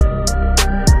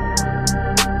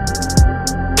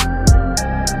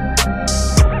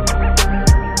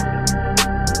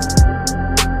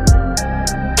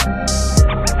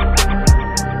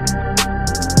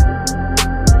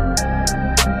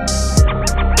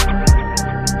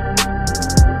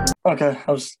Okay,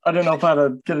 I didn't know if I had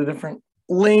to get a different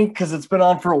link because it's been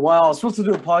on for a while. I was supposed to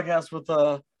do a podcast with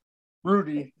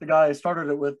Rudy, the guy I started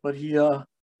it with, but he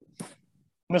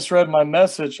misread my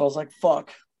message. So I was like,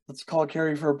 fuck, let's call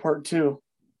Karey for a part two.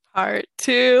 Part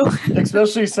two.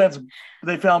 Especially since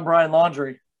they found Brian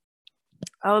Laundrie.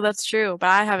 Oh, that's true. But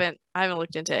I haven't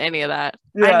looked into any of that.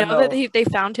 I Yeah, know that no. they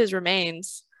found his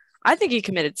remains. I think he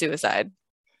committed suicide.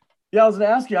 Yeah, I was gonna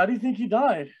ask you, how do you think he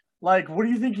died? Like, what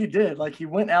do you think he did? Like he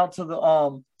went out to the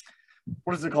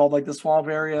what is it called? Like the swamp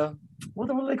area. What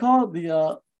do they call it?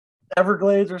 The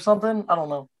Everglades or something? I don't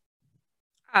know.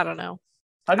 I don't know.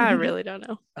 How do you I think really don't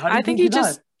know. how do I you think think he he died?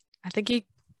 just I think he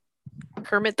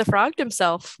Kermit the Frogged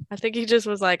himself. I think he just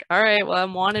was like, all right, well,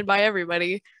 I'm wanted by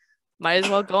everybody. Might as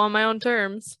well go on my own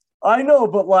terms. I know,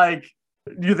 but like,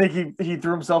 do you think he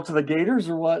threw himself to the Gators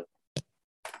or what?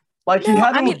 Like he No,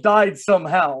 had I to mean, have died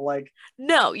somehow. Like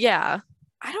no, yeah.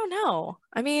 I don't know.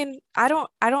 I mean, I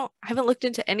haven't looked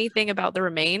into anything about the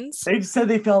remains. they said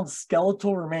they found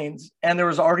skeletal remains and there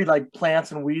was already like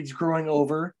plants and weeds growing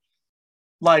over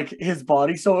like his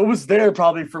body. So it was there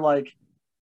probably for like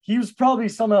he was probably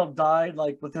somehow died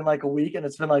like within like a week and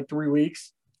it's been like 3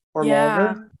 weeks or Yeah.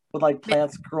 longer with like Ma-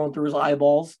 plants growing through his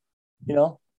eyeballs, you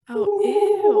know? Oh,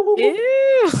 ew,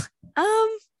 ew.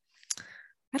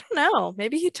 I don't know.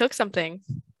 Maybe he took something.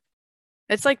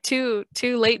 It's like too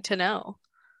late to know.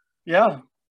 Yeah.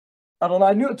 I don't know.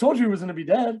 I told you he was gonna be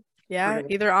dead. Yeah,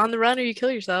 Freaking either on the run or you kill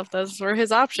yourself. Those were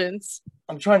his options.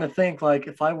 I'm trying to think like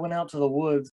if I went out to the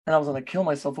woods and I was gonna kill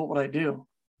myself, what would I do?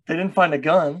 They didn't find a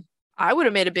gun. I would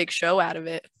have made a big show out of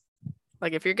it.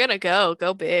 Like if you're gonna go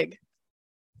big.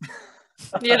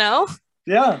 You know?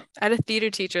 Yeah. I had a theater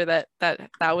teacher that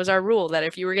was our rule that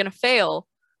if you were gonna fail,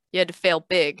 you had to fail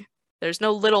big. There's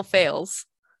no little fails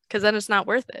because then it's not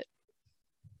worth it.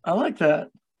 I like that.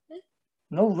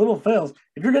 No little fails.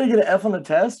 If you're gonna get an F on the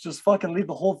test, just fucking leave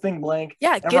the whole thing blank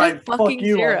Yeah, and get a write "fuck fucking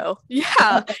you" on zero.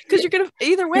 Yeah, because you're gonna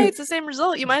either way, it's it. the same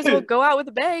result. You might as well go out with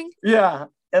a bang. Yeah,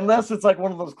 unless it's like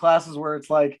one of those classes where it's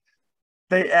like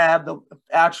they add the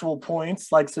actual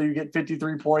points, like so you get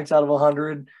 53 points out of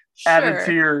 100 added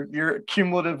to Sure. your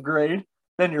cumulative grade,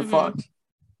 then you're hmm fucked.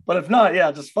 But if not,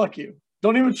 yeah, just fuck you.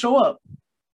 Don't even show up.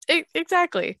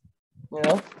 Exactly. You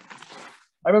know,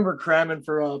 I remember cramming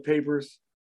for papers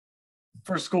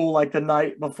for school like the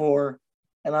night before,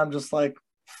 and I'm just like,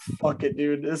 fuck it,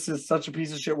 dude. This is such a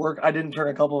piece of shit work. I didn't turn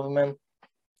a couple of them in.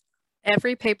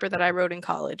 Every paper that I wrote in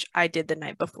college, I did the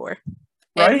night before.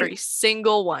 Right? Every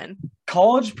single one.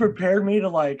 College prepared me to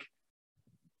like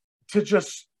to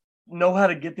just know how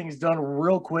to get things done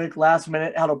real quick, last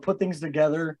minute, how to put things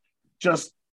together.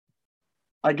 Just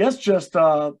I guess just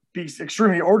be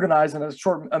extremely organized in a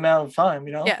short amount of time.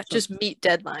 Yeah, Just just meet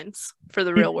deadlines for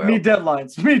the real meet world.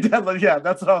 deadlines. Meet deadlines. Yeah,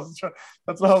 that's what I was.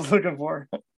 That's what I was looking for.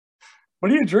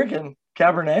 What are you drinking?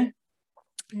 Cabernet.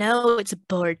 No, it's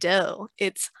Bordeaux.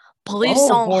 It's Oh,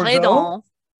 Brisson Bordeaux. Redon.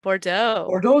 Bordeaux.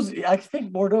 Bordeaux's. I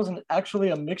think Bordeaux's actually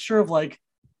a mixture of like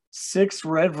six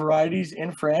red varieties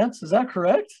in France. Is that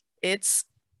correct? It's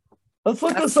Let's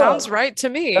look that this sounds up. right to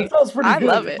That me. sounds pretty I good.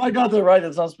 love If it. I got that right,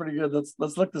 that sounds pretty good.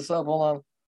 Let's look this up. Hold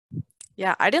on.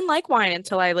 Yeah, I didn't like wine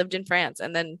until I lived in France,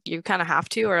 and then you kind of have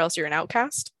to, or else you're an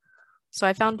outcast. So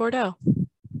I found Bordeaux.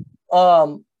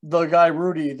 The guy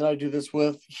Rudy that I do this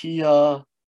with, he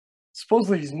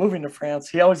supposedly he's moving to France.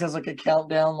 He always has like a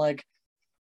countdown, like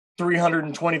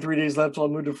 323 days left till I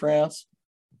move to France.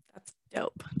 That's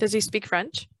dope. Does he speak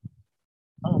French?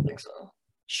 I don't think so.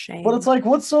 But it's Shame. like,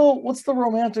 what's the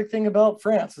romantic thing about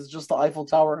France? Is just the Eiffel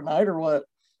Tower at night or what?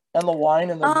 And the wine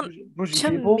and the Um, bougie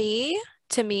to people? me,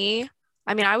 to me,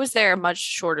 I mean, I was there much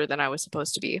shorter than I was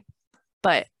supposed to be,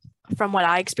 but from what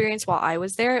I experienced while I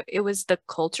was there, it was the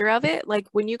culture of it. Like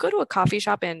when you go to a coffee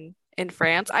shop in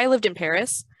France, I lived in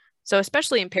Paris, so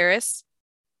especially in Paris,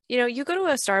 you go to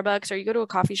a Starbucks or you go to a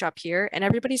coffee shop here, and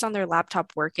everybody's on their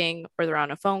laptop working, or they're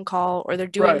on a phone call, or they're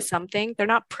doing Right. something. They're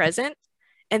not present.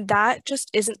 And that just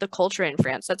isn't the culture in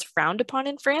France. That's frowned upon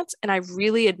in France. And I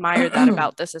really admired that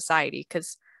about the society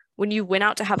because when you went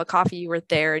out to have a coffee, you were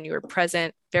there and you were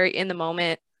present, very in the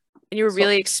moment, and you were So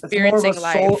really it's more of a experiencing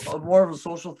life. more of a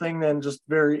social thing than just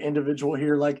very individual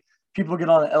here. Like people get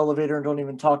on an elevator and don't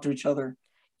even talk to each other.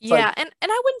 It's Yeah, like, and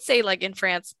I wouldn't say like in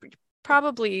France,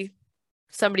 probably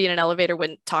somebody in an elevator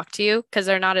wouldn't talk to you because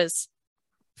they're not as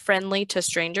friendly to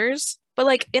strangers. But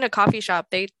like in a coffee shop,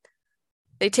 they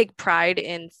take pride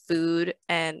in food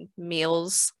and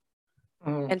meals.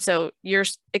 mm, And so you're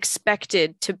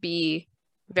expected to be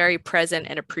very present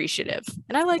and appreciative.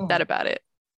 And I like that mm. about it.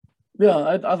 Yeah,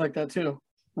 I like that too.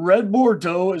 Red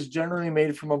Bordeaux is generally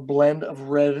made from a blend of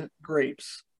red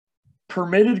grapes.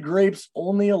 Permitted grapes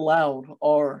only allowed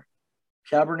are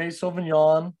Cabernet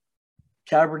Sauvignon,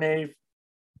 Cabernet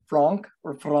Franc.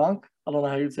 I don't know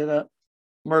how you'd say that.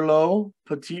 Merlot,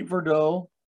 Petit Verdot,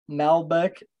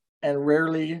 Malbec, and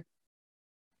rarely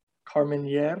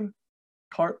Carmenere.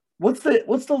 What's the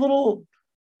little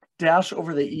dash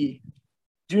over the E?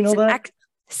 Do you know that?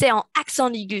 C'est en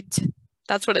accent aigu.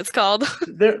 That's what it's called.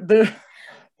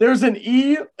 There's an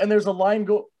E and there's a line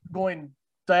going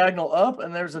diagonal up,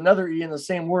 and there's another E in the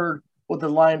same word with the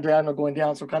line diagonal going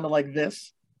down. So kind of like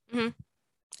this. Mm-hmm.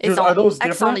 Dude, are those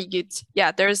different?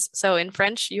 Yeah, so in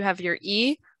French you have your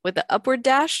E with the upward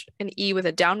dash, an E with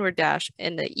a downward dash,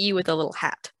 and the E with a little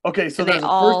hat. Okay, so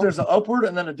first there's an upward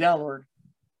and then a downward.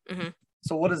 Mm-hmm.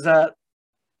 So what is that?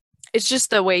 It's just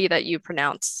the way that you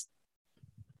pronounce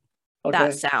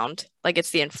that sound. Like it's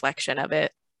the inflection of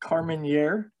it.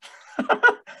 Carmenere.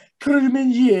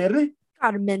 Carmenere.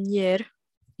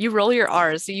 You roll your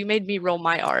R's, so you made me roll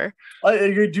my R.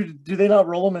 Do they not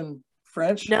roll them in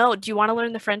French? No. Do you want to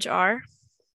learn the French R?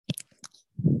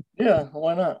 Yeah,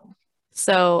 why not?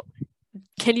 So,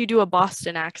 can you do a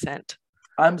Boston accent?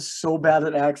 I'm so bad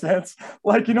at accents.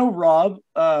 Like, Rob,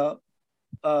 Rob,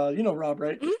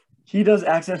 right? Mm-hmm. He does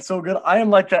accents so good. I am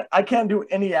like that. I can't do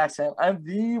any accent. I'm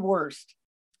the worst.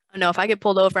 No, if I get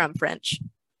pulled over, I'm French.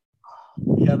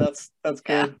 Yeah, that's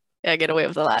good. Yeah, I get away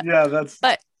with a lot. Yeah, that's.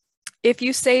 But if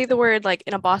you say the word like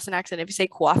in a Boston accent, if you say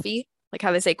coffee, like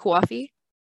how they say coffee.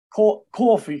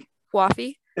 Coffee.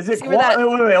 Coffee. Is it coffee?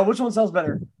 Wait. Which one sounds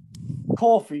better?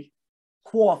 Coffee.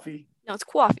 No, it's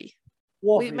coffee.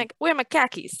 We wear my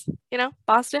khakis,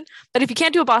 Boston. But if you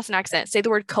can't do a Boston accent, say the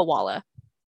word koala,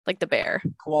 like the bear.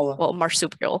 Koala. Well,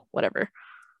 marsupial, whatever.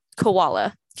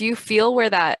 Koala. Do you feel where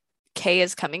that K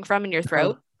is coming from in your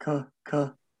throat? Koala.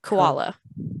 Koala.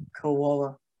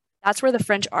 That's where the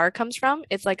French R comes from.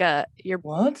 It's like you're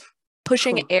what?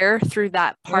 Pushing air through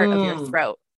that part of your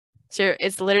throat. So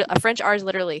it's literally a French R is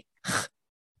literally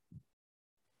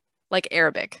like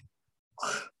Arabic.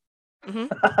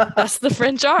 Mm-hmm. That's the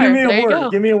French R. Give me a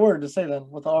word. Give me a word to say then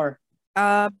with the R.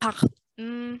 I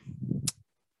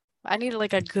need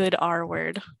like a good R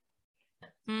word.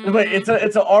 Wait, it's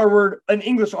an R word, an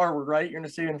English R word, right? You're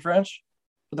gonna say it in French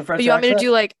with the French. But you want me to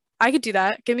do like I could do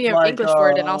that. Give me an English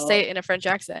word and I'll say it in a French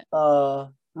accent.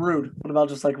 Rude. What about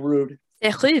just like rude?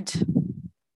 C'est rude.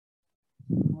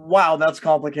 Wow, that's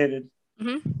complicated.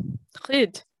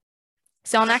 Rude.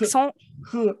 C'est en accent.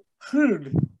 Rude.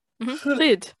 Rude.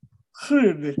 Rude.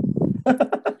 Rude.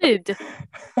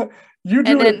 You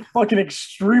do it fucking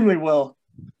extremely well.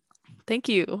 Thank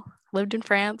you. Lived in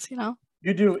France,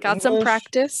 You do got English, some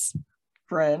practice.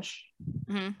 French.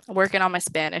 Working on my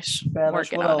Spanish.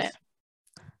 Working on it.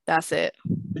 That's it.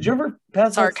 Did you ever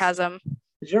pass sarcasm?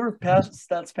 Did you ever pass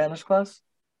that Spanish class?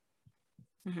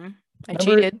 I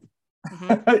cheated.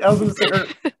 I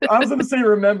was gonna say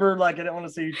remember, like I didn't want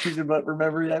to say you cheated, but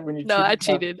remember that when you No, I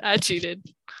cheated. I mean,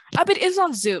 it's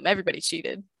on Zoom. Everybody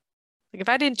cheated. Like if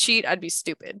I didn't cheat, I'd be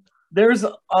stupid. There's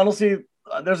honestly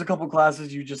there's a couple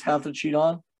classes you just have to cheat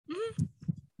on.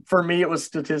 For me, it was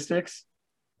statistics.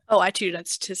 Oh, I cheated on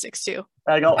statistics too.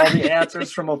 I got all the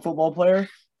answers from a football player.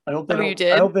 I hope they don't. You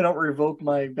did? I hope they don't revoke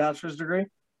my bachelor's degree.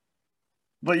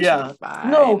 But yeah,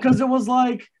 no, because it was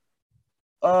like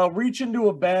reach into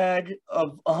a bag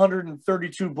of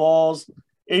 132 balls.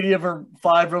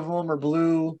 5 of them are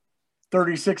blue,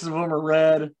 36 of them are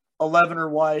red, 11 are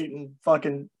white, and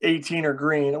fucking 18 are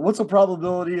green. What's the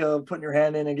probability of putting your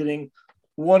hand in and getting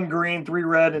 1 green, 3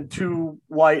 red, and 2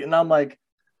 white? And I'm like,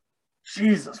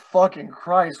 Jesus fucking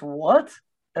Christ, what?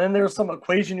 And then there's some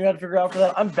equation you had to figure out for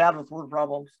that. I'm bad with word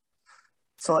problems.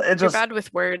 So it just... You're bad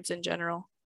with words in general.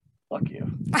 Fuck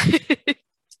you.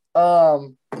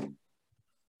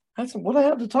 What I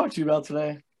have to talk to you about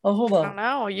today. Oh, hold on. I don't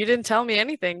know. You didn't tell me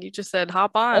anything. You just said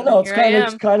hop on. I know,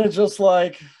 it's kind of just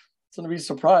like it's gonna be a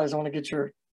surprise. I want to get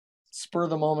your spur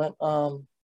of the moment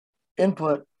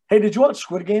input. Hey, did you watch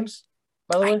Squid Games?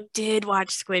 By the way, I did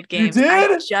watch Squid Games. You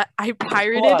did? I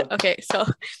pirated. Okay, so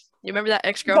you remember that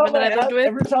ex-girlfriend that I lived with?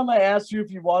 Every time I asked you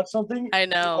if you watched something, I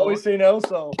know. You always say no.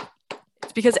 So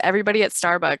it's because everybody at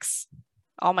Starbucks,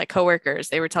 all my coworkers,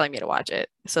 they were telling me to watch it.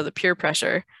 So the peer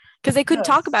pressure. Because they couldn't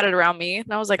talk about it around me.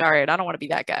 And I was like, all right, I don't want to be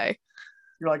that guy.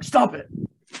 You're like, stop it.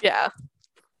 Yeah.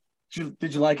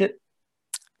 Did you like it?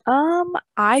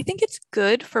 I think it's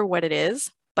good for what it is,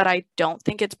 but I don't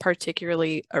think it's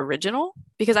particularly original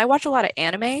because I watch a lot of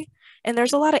anime and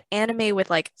there's a lot of anime with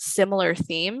like similar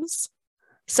themes.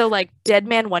 So like Dead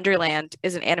Man Wonderland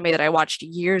is an anime that I watched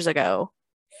years ago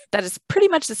that is pretty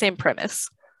much the same premise.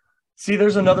 See,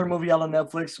 there's another movie out on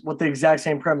Netflix with the exact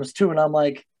same premise too. And I'm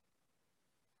like,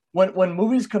 when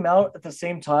movies come out at the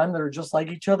same time that are just like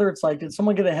each other, it's like, did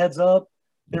someone get a heads up?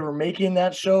 they were making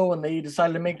that show and they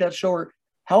decided to make that show? Or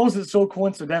how is it so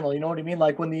coincidental? You know what I mean?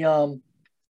 Like when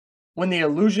the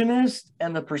Illusionist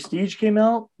and the Prestige came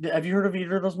out, have you heard of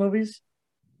either of those movies?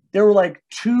 They were like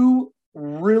two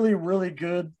really, really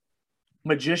good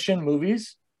magician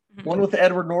movies. One with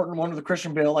Edward Norton, one with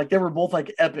Christian Bale. Like they were both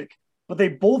like epic, but they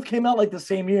both came out like the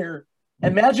same year.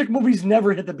 And magic movies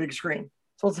never hit the big screen.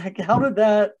 So it's like, how did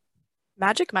that?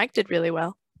 Magic Mike did really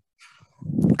well.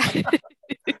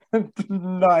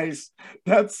 Nice.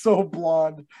 That's so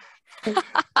blonde.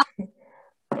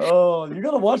 Oh, you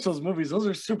gotta watch those movies. Those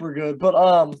are super good.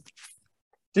 But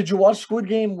did you watch Squid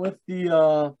Game with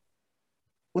the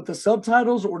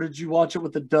subtitles, or did you watch it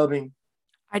with the dubbing?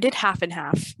 I did half and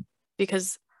half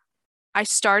because I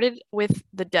started with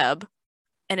the dub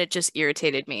and it just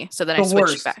irritated me. So then I The switched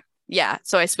worst. back. Yeah,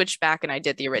 so I switched back and I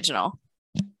did the original.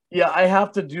 Yeah, I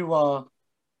have to do the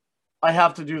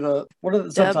what are the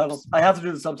Dub. subtitles? I have to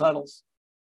do the subtitles.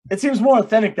 It seems more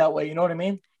authentic that way, you know what I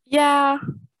mean? Yeah.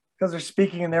 Because they're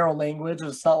speaking in their own language.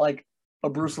 It's not like a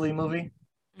Bruce Lee movie.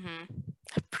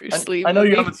 Bruce Lee I know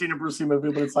you movie. haven't seen a Bruce Lee movie,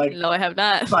 but it's like No, I have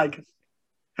not. it's like,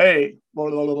 hey, blah,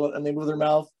 blah, blah, blah, and they move their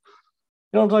mouth.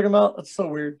 You know what I'm talking about? That's so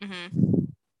weird.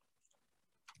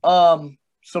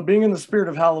 So being in the spirit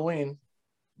of Halloween,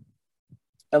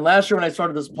 and last year when I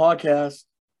started this podcast,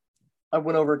 I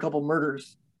went over a couple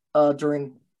murders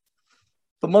during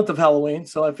the month of Halloween.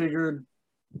 So I figured,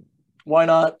 why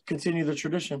not continue the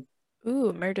tradition?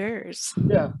 Ooh, murders.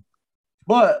 Yeah.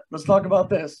 But let's talk about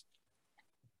this.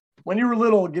 When you were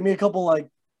little, give me a couple like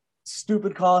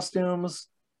stupid costumes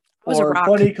I was a or rock.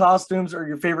 funny costumes or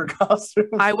your favorite costumes.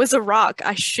 I was a rock.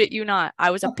 I shit you not. I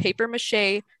was a paper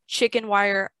mache chicken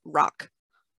wire rock.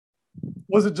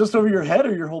 Was it just over your head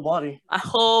or your whole body? My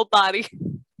whole body.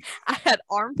 I had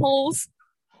armholes,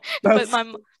 That's,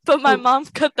 but my mom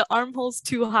cut the armholes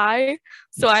too high,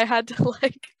 so I had to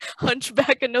like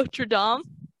hunchback a Notre Dame.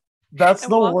 that's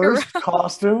and the walk worst around.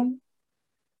 costume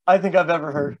I think I've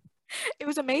ever heard. It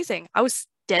was amazing. I was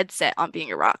dead set on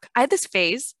being a rock. I had this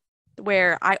phase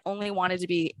where I only wanted to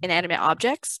be inanimate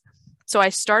objects. So I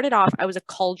started off, I was a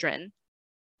cauldron.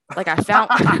 Like I found,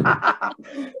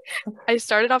 I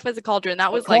started off as a cauldron. That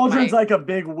A was like cauldron's my, like a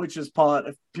big witch's pot,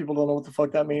 if people don't know what the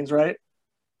fuck that means, right?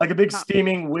 Like a big not,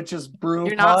 steaming witch's brew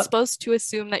you're not pot. supposed to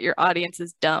assume that your audience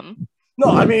is dumb. No,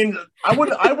 I mean, I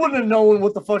wouldn't have known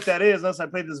what the fuck that is unless I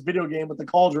played this video game with the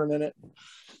cauldron in it.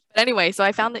 But anyway, so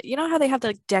I found that, you know how they have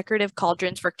the decorative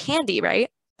cauldrons for candy, right?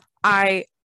 I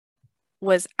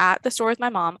was at the store with my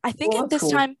mom. I think Well, at that's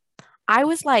this cool. time I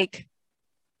was like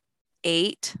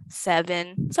 8,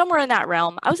 7, somewhere in that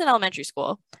realm. I was in elementary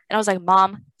school and I was like,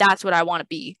 Mom, that's what I want to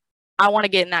be. I want to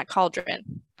get in that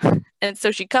cauldron. And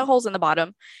so she cut holes in the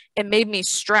bottom and made me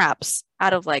straps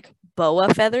out of like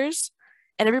boa feathers.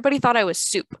 And everybody thought I was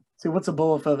soup, See, what's a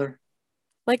boa feather?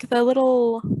 like the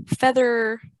little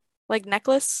feather, like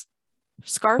necklace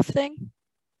scarf thing.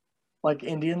 Like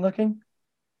Indian looking?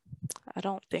 I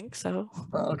don't think so.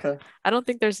 Oh, okay. I don't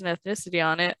think there's an ethnicity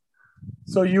on it.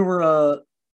 So you were a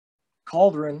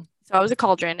cauldron. So I was a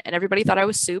cauldron and everybody thought I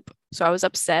was soup. So I was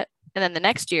upset. And then the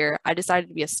next year, I decided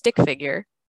to be a stick figure.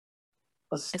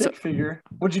 A And so, stick figure.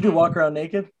 What'd you do? Walk around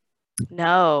naked?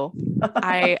 no,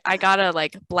 I got a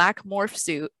like black morph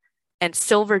suit and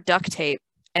silver duct tape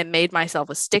and made myself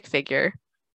a stick figure.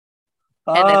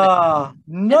 And then,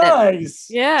 and then, Nice.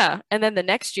 yeah. And then the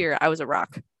next year, I was a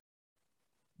rock,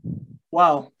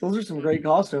 Wow, those are some great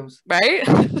costumes. right?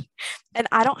 And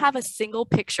I don't have a single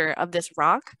picture of this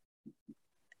rock.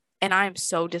 And I am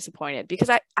so disappointed because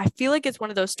I feel like it's one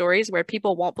of those stories where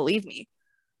people won't believe me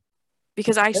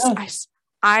because Yeah.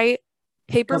 I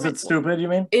paper Because it's stupid, you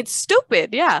mean? it's stupid,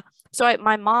 yeah. So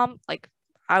my mom, like,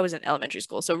 I was in elementary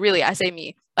school, so really I say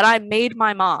me, but I made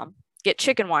my mom get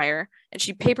chicken wire and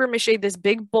she paper mache this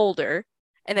big boulder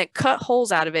and then cut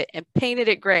holes out of it and painted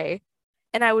it gray.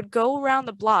 And I would go around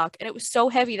the block and it was so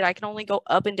heavy that I can only go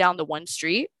up and down the one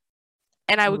street.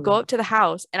 And I would go up to the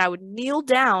house and I would kneel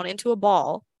down into a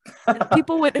ball. And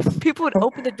people would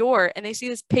open the door and they see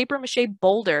this paper mache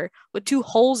boulder with 2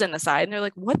 holes in the side and they're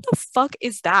like, "What the fuck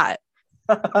is that?"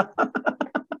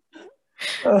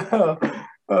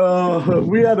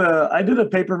 I did a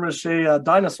paper mache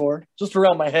dinosaur just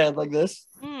around my head like this.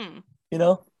 You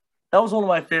know, that was one of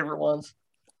my favorite ones.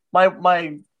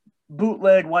 My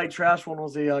bootleg white trash one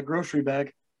was a grocery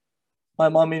bag. My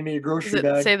mom made me a Does grocery it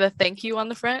bag. say the thank you on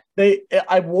the front?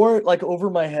 I wore it like over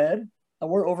my head. I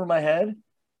wore it over my head,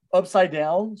 upside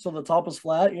down, so the top was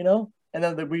flat, you know. And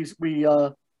then we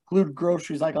glued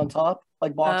groceries like on top,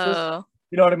 like boxes. Oh.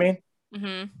 You know what I mean?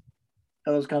 Mm-hmm.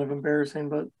 That was kind of embarrassing,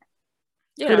 but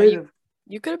You know, creative.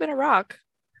 you could have been a rock.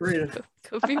 Korea.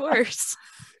 Could be worse.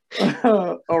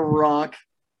 A rock.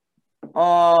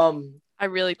 Um, I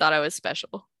really thought I was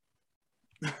special.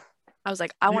 I was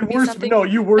like, I want you to be were something. no,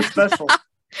 you were special.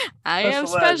 I am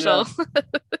Special ed, yeah. special.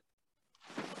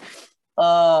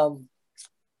 Um,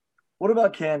 what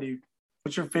about candy?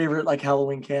 What's your favorite like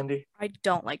Halloween candy? I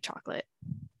don't like chocolate.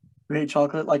 You hate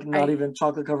chocolate? Like not I even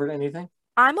chocolate covered anything?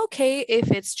 I'm okay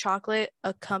if it's chocolate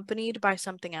accompanied by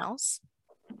something else.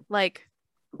 Like,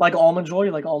 Like almond joy?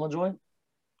 You like almond joy?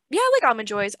 yeah, I like almond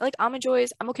joys. I like almond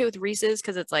joys. I'm okay with Reese's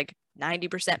because it's like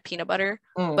 90% peanut butter,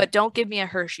 Mm, but don't give me a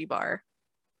Hershey bar.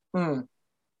 mm.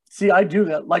 See, I do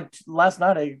that. Like last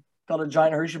night, I got a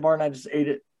giant Hershey bar and I just ate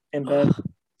it in bed. Ugh,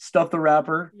 Stuffed the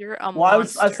wrapper. you're a Well, I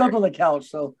slept monster. on the couch,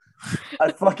 so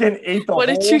I fucking ate the What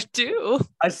did you whole. do?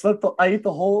 I ate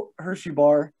the whole Hershey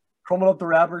bar, crumbled up the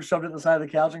wrapper, shoved it in the side of the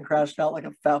couch, and crashed out like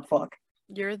a fat fuck.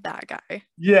 You're that guy.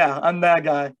 Yeah, I'm that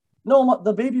guy. No,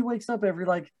 the baby wakes up every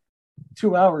like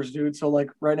 2 hours, dude. So like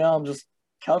right now, I'm just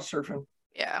couch surfing.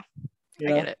 Yeah,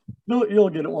 You I get know, it. you'll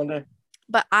get it one day.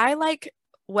 But I like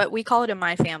what we call it in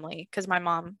my family because my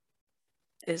mom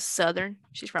is Southern.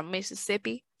 She's from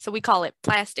Mississippi. So we call it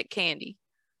plastic candy.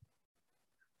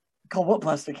 Call what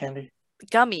plastic candy?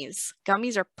 Gummies.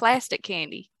 Gummies are plastic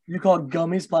candy. You call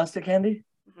gummies plastic candy?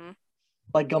 Hmm.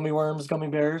 Like gummy worms, gummy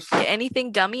bears? Yeah,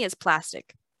 anything gummy is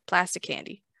plastic. Plastic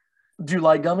candy. Do you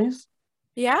like gummies?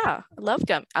 Yeah, I love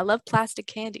gum. I love plastic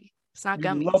candy. It's not You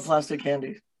love gummies. plastic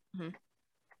candy. Mhm.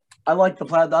 I like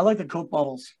the Coke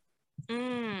bottles.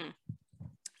 Mm.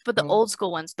 But the Mm. old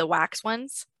school ones, the wax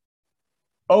ones,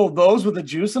 Oh, those with the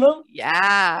juice in them?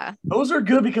 yeah. Those are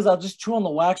good because I'll just chew on the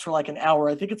wax for like an hour.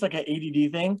 I think it's like an ADD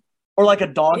thing, or like a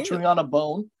dog Ew. chewing on a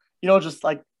bone. Just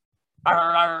like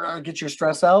get your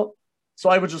stress out. So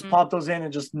I would just Mm. pop those in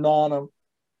and just gnaw on them.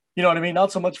 You know what I mean?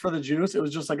 Not so much for the juice. It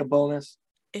was just like a bonus.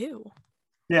 Ew.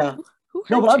 Yeah. Who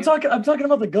No, but hurt you? I'm talking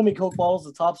about the gummy Coke bottles.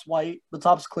 The top's white, the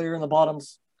top's clear, and the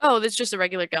bottom's Oh, that's just a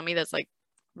regular gummy that's like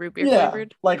root beer yeah,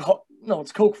 flavored. like no,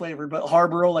 it's Coke flavored, but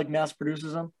Harborough like mass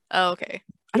produces them. Oh, okay.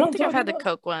 I You know don't what think I'm I've talking had the about?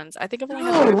 Coke ones. I think I've only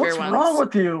had the Dude, root beer what's wrong ones.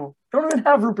 with you? They don't even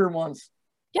have root beer ones.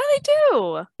 Yeah, they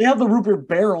do. They have the root beer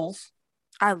barrels.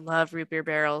 I love root beer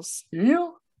barrels. Do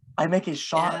you? I make a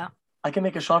shot. Yeah. I can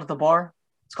make a shot at the bar.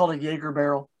 It's called a Jaeger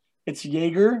barrel. It's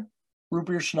Jaeger, root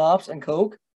beer schnapps, and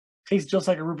Coke. Tastes just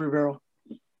like a root beer barrel.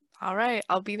 All right.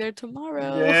 I'll be there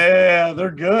tomorrow. Yeah,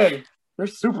 they're good. They're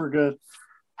super good.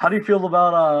 How do you feel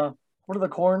about what are the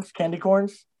corns? Candy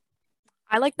corns?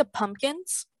 I like the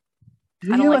pumpkins.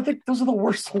 Do I don't you? I like think those are the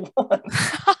worst ones.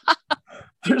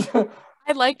 There's-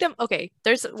 I like them. Okay,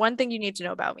 there's one thing you need to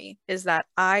know about me is that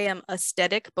I am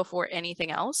aesthetic before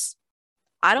anything else.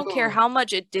 I don't care how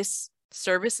much it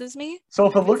disservices me. so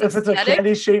if it's a Aesthetic,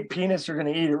 candy shaped penis, you're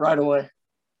gonna eat it right away.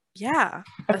 yeah,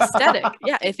 aesthetic.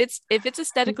 Yeah, if it's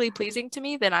aesthetically pleasing to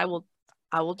me, then I will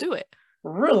do it.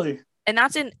 Really? And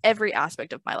that's in every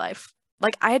aspect of my life.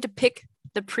 Like I had to pick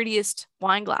the prettiest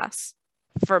wine glass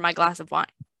for my glass of wine.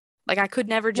 Like I could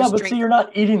never Yeah, just but see, drink. you're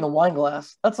not eating the wine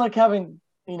glass. That's like having,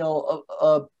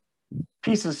 a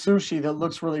piece of sushi that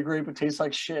looks really great but tastes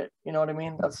like shit. You know what I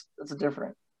mean? That's a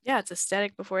different. Yeah, it's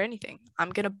aesthetic before anything.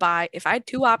 I'm gonna buy if I had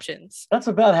two options. That's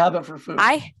a bad habit for food.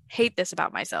 I hate this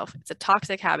about myself. It's a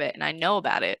toxic habit and I know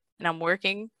about it and I'm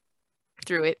working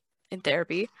through it in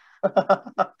therapy.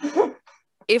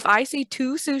 If I see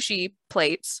two sushi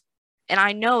plates and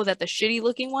I know that the shitty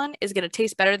looking one is going to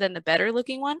taste better than the better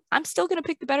looking one, I'm still going to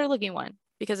pick the better looking one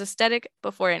because aesthetic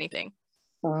before anything.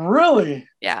 Really?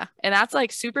 Yeah. And that's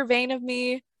like super vain of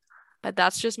me, but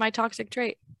that's just my toxic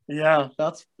trait. Yeah,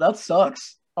 that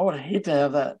sucks. I would hate to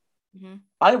have that. Hmm.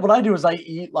 What I do is I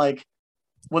eat like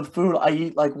with food, I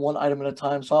eat like one item at a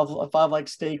time. So if I have like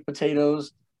steak,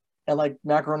 potatoes, and like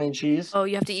macaroni and cheese, Oh,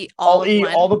 you have to eat all I'll of eat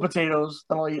one. all the potatoes,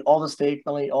 then I'll eat all the steak,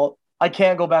 then I'll eat all. I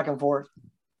can't go back and forth.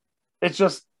 It's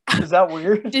just, is that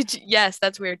weird? Yes,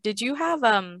 that's weird. Did you have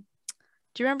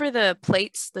do you remember the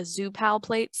plates, the Zoo Pal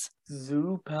plates?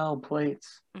 Zoo Pal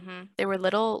plates. They were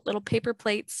little paper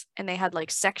plates and they had like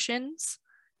sections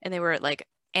and they were like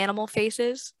animal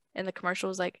faces and the commercial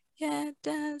was like, yeah,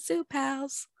 duh, Zoo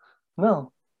Pals.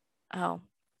 No. Oh,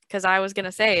 because I was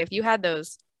gonna say if you had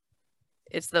those,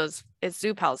 it's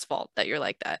Zoo Pal's fault that you're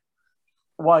like that.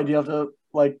 Why do you have to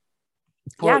like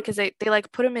Yeah, put? because they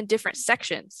like put them in different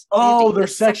sections. So you have to Oh, eat they're the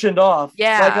sectioned off,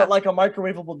 Yeah, like a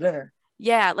microwavable dinner.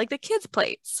 yeah, like the kids'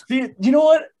 plates. See, you know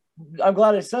what? I'm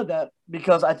glad I said that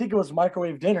because I think it was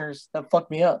microwave dinners that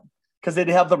fucked me up because they'd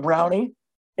have the brownie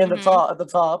in the Hmm. top at the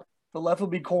top. The left would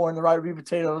be corn, the right would be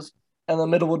potatoes, and the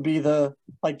middle would be the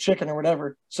like chicken or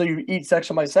whatever. So you eat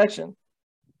section by section.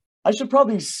 I should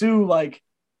probably sue like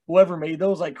whoever made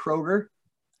those, like Kroger.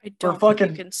 I for don't think you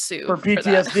fucking can sue for for that.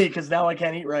 PTSD because now I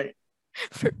can't eat right.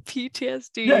 For Yeah,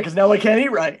 PTSD. because now I can't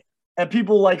eat right, and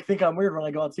people like think I'm weird when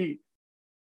I go out to eat.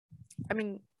 I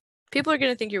mean, people are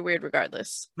gonna think you're weird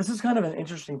regardless. This is kind of an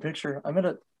interesting picture.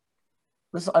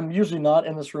 I'm usually not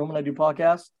in this room when I do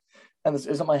podcasts, and this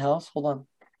isn't my house. Hold on,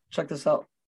 check this out.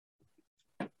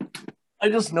 I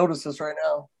just noticed this right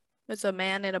now. It's a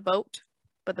man in a boat,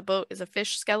 but the boat is a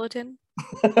fish skeleton.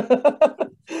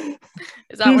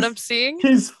 Is that what I'm he's seeing?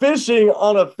 he's fishing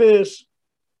on a fish,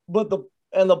 but the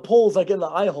pole's like in the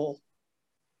eye hole.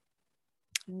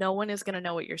 No one is gonna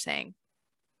know what you're saying.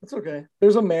 It's okay.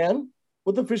 There's a man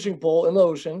with a fishing pole in the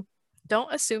ocean.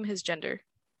 Don't assume his gender.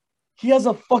 He has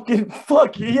a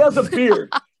He has a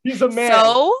beard. He's a man.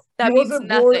 So He that means wasn't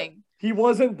born. nothing. He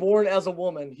wasn't born as a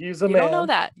woman. He's a You don't know man.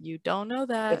 that. You don't know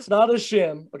that. It's not a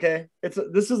shim. Okay.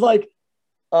 This is like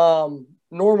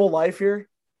normal life here.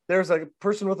 There's a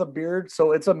person with a beard,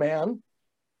 so it's a man,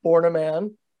 born a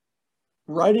man,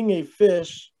 riding a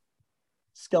fish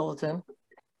skeleton.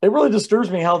 It really disturbs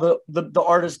me how the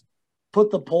artist put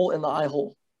the pole in the eye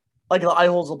hole. Like the eye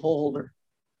hole's a pole holder.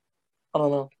 I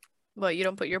don't know. What, you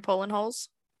don't put your pole in holes?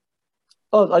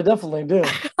 Oh, I definitely do.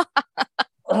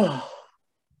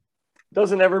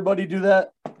 Doesn't everybody do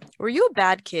that? Were you a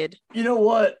bad kid? You know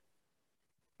what?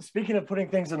 Speaking of putting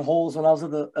things in holes, when I was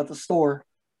at the store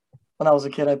when I was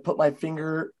a kid, I put my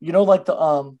finger, like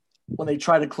the when they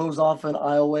try to close off an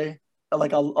aisleway,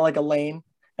 like a lane,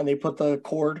 and they put the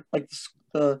cord, like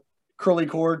the curly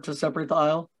cord to separate the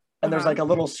aisle, and there's like a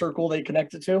little circle they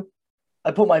connect it to. I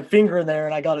put my finger in there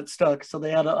and I got it stuck, so they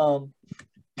had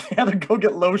to go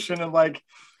get lotion and like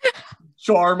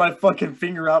jar my fucking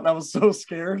finger out, and I was so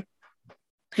scared.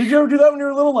 Did you ever do that when you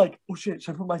were little? Like, oh shit,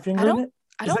 should I put my finger in it?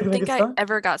 I don't think I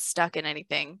ever got stuck in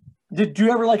anything. Did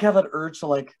you ever like have that urge to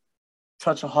like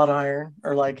touch a hot iron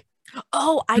or like?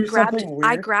 Oh, I grabbed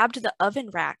the oven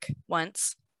rack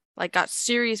once. Like got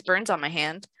serious burns on my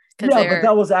hand. Yeah, but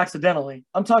that was accidentally.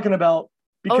 I'm talking about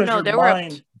because your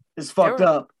mind is fucked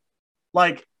up.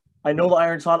 Like, I know the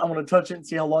iron's hot. I'm gonna touch it and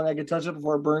see how long I can touch it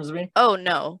before it burns me. Oh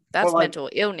no, that's mental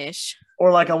illness.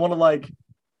 Or like I want to like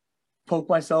poke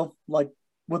myself like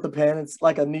with a pen. It's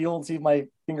like a needle and see if my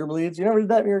finger bleeds. You never did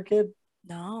that when you were a kid?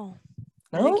 No.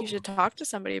 No? I think you should talk to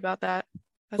somebody about that.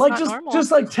 That's like not normal.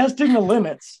 Just like testing the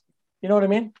limits. You know what I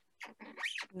mean?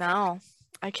 No,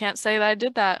 I can't say that I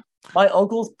did that. My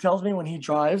uncle tells me when he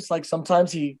drives, like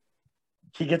sometimes he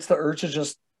gets the urge to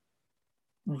just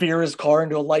veer his car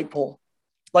into a light pole.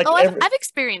 Like I've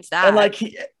experienced that. And like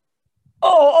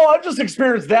I've just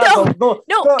experienced that.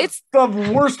 It's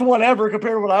the worst one ever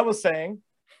compared to what I was saying.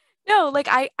 No, like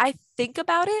I think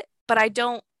about it, but I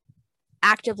don't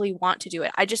actively want to do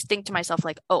it. I just think to myself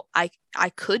like, oh, I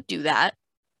could do that.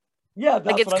 Yeah, that's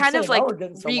like it's kind of like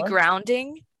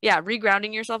regrounding. Yeah,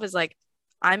 regrounding yourself is like,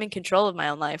 I'm in control of my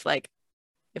own life. Like,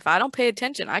 if I don't pay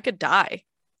attention, I could die.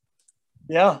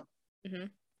 Yeah. Mm-hmm.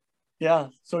 Yeah.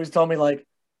 So he's telling me like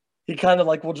he kind of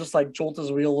like will just like jolt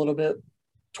his wheel a little bit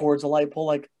towards a light pole,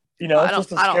 like just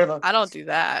to scare the. I don't do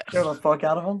that. Scare the fuck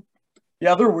out of him.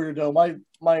 Yeah, they're weird though.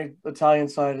 My Italian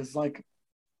side is like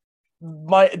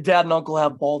my dad and uncle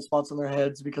have bald spots on their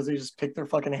heads because they just pick their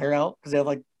fucking hair out because they have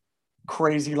like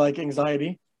crazy like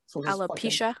anxiety. So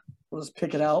alopecia. We'll just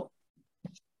pick it out.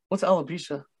 What's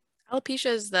alopecia?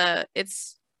 Alopecia is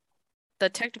the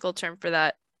technical term for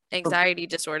that anxiety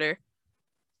disorder.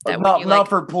 That not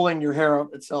for pulling your hair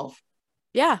out itself.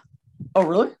 Yeah. Oh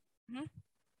really? Mm-hmm.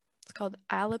 It's called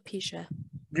alopecia.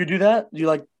 Do you do that? Do you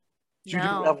like? Do you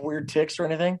have weird tics or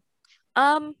anything?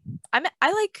 I'm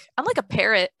like a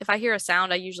parrot. If I hear a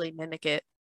sound, I usually mimic it.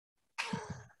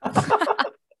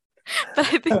 But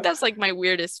I think that's like my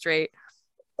weirdest trait.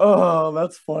 Oh,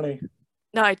 that's funny.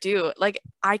 No, I do. Like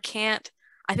I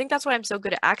think that's why I'm so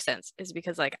good at accents is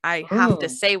because like I have to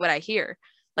say what I hear.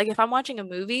 Like if I'm watching a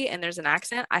movie and there's an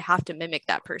accent, I have to mimic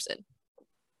that person.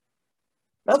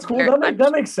 That's cool.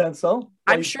 That makes sense though.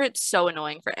 Like, I'm sure it's so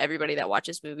annoying for everybody that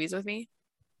watches movies with me.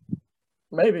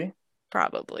 Maybe.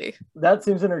 Probably. That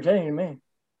seems entertaining to me.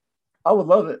 I would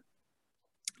love it.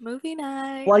 Movie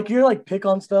night. Like you like pick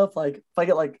on stuff. Like if I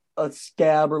get like a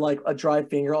scab or like a dry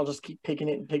finger, I'll just keep picking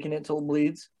it until it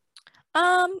bleeds.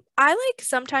 I like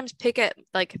sometimes pick at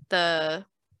like the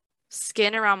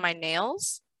skin around my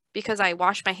nails because I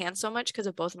wash my hands so much because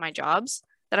of both of my jobs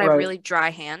that I have really dry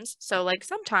hands. So like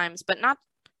sometimes, but not.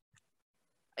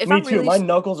 Me too. My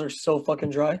knuckles are so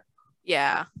fucking dry.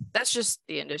 Yeah, that's just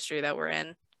the industry that we're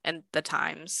in and the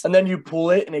times. And then you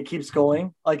pull it and it keeps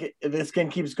going. Like the skin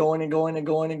keeps going and going and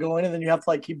going and going, and then you have to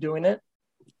like keep doing it.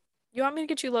 You want me to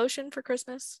get you lotion for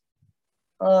Christmas?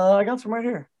 I got some right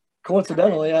here.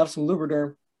 Coincidentally, I have some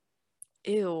Lubriderm.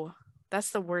 Ew.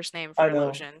 That's the worst name I for a know.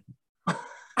 lotion.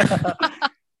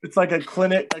 It's like a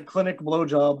clinic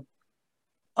blowjob.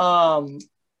 Um,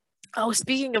 Oh,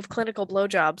 speaking of clinical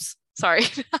blowjobs, sorry.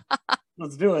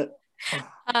 let's do it.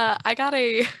 I got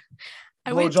a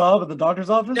I went Blowjob at the doctor's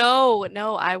office. no,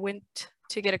 I went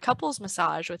to get a couples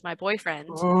massage with my boyfriend.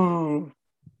 Ooh,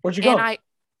 where'd you And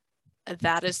go?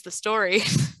 that is the story.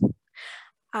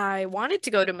 I wanted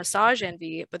to go to Massage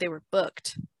Envy, but they were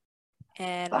booked.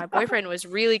 And my boyfriend was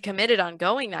really committed on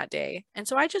going that day. And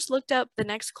so I just looked up the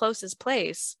next closest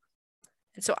place.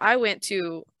 And so I went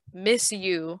to Miss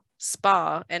You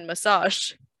Spa and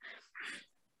Massage.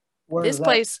 Where is This that?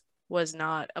 place was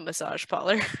not a massage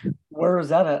parlor. Where is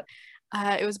that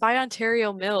at? It was by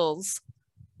Ontario Mills.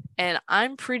 And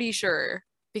I'm pretty sure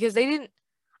because I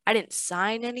didn't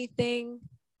sign anything.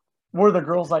 Were the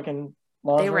girls like in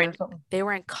They were lingerie or in something? they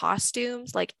were in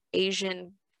costumes, like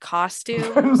Asian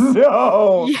costumes.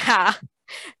 No. Yeah.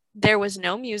 There was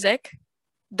no music.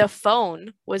 The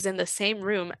phone was in the same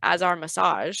room as our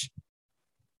massage.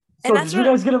 And So that's did you what,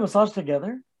 guys get a massage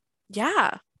together?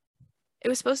 yeah. It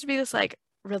was supposed to be this like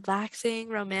relaxing,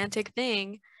 romantic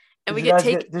thing. And Did we you get guys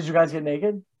take, get did you guys get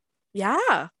naked? yeah,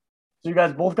 So you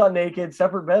guys both got naked,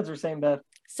 separate beds or same bed?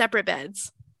 separate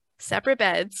beds, separate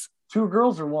beds, Two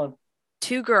girls or one?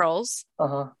 two girls.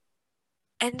 Uh-huh.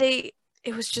 And it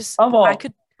was just, I'm I all.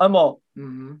 could, I'm all.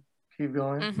 Mm-hmm. Keep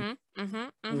going. mm-hmm.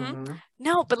 Mm-hmm.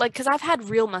 No, but like, cause I've had a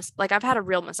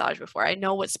real massage before. I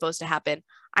know what's supposed to happen.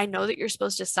 I know that you're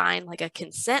supposed to sign like a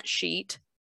consent sheet.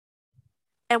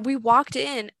 And we walked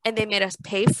in and they made us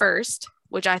pay first,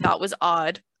 which I thought was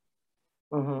odd.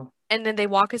 Mm-hmm. And then they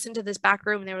walk us into this back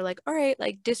room and they were like, all right,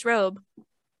 like disrobe.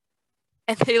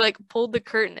 And they like pulled the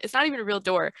curtain. It's not even a real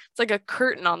door. It's like a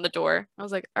curtain on the door. I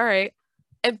was like, all right.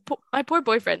 And my poor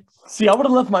boyfriend, See, I would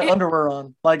have left my it, underwear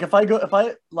on. Like if I got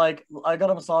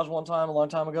a massage one time a long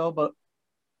time ago, but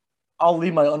I'll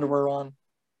leave my underwear on.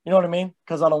 You know what I mean?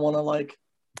 Because I don't want to like.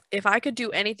 if I could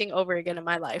do anything over again in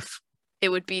my life, it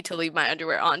would be to leave my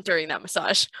underwear on during that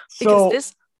massage because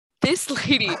So this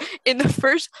lady in the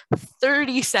first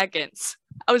 30 seconds,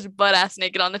 I was butt ass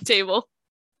naked on the table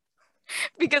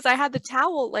because I had the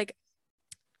towel like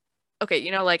okay,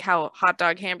 you know like how hot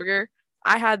dog hamburger,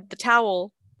 I had the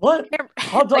towel what?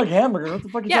 Hot dog like hamburger? What the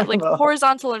fuck are you yeah, talking like about?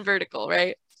 horizontal and vertical,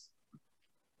 right?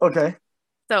 Okay.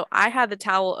 So I had the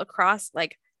towel across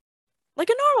like a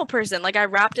normal person. Like I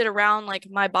wrapped it around like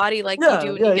my body like you Yeah,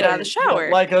 do when yeah, you get out yeah, of the yeah. shower.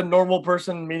 Like a normal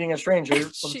person meeting a stranger And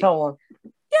with a she towel on.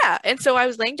 yeah, and so I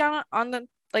was laying down on the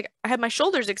like I had my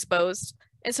shoulders exposed.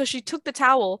 And so she took the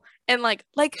towel and like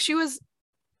she was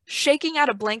shaking out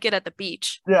a blanket at the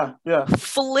beach, Yeah, yeah.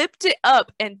 flipped it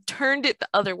up and turned it the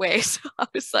other way. So I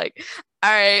was like,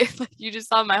 all right, like, you just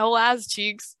saw my whole ass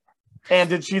cheeks. And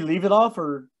did she leave it off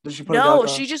or did she put it back No, on?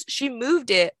 she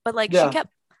moved it, but like Yeah.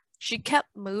 she kept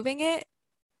moving it.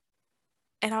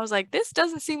 And I was like, this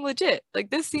doesn't seem legit. Like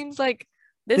this seems like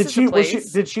this Did is the she was she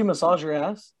place. did she massage your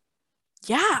ass?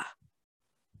 Yeah.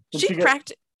 Did she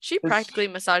get She did practically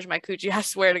massaged my coochie. I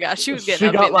swear to God, she was getting she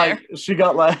up got in like there. she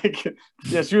got like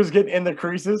yeah, she was getting in the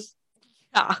creases.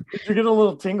 Yeah. Did you get a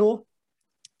little tingle?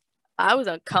 I was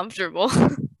uncomfortable.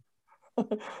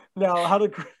 Now,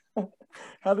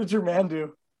 how did your man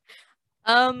do?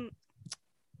 um,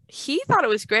 he thought it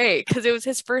was great because it was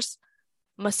his first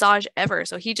massage ever.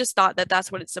 So he just thought that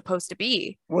that's what it's supposed to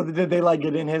be. Well, did they like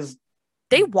get in his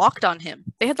They walked on him.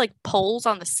 They had like poles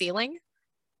on the ceiling.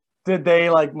 did they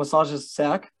like massage his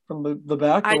sack from the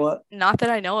back or I what? not that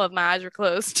I know of. My eyes were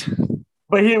closed.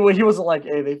 But he wasn't like,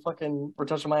 hey, they fucking were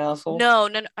touching my asshole. No.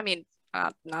 I mean,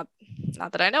 not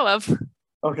that I know of.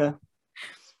 Okay.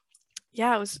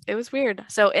 Yeah, it was weird.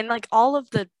 So and like all of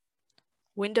the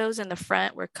windows in the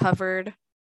front were covered.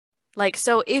 Like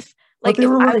so But they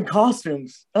were wearing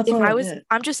costumes. That's if what I I don't was get.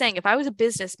 I'm just saying if I was a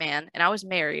businessman and I was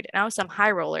married and I was some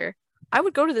high roller, I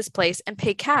would go to this place and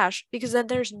pay cash because then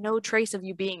there's no trace of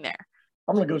you being there.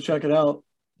 I'm gonna go check it out.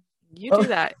 You do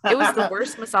that. It was the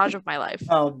worst massage of my life.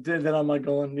 Oh, then I'm like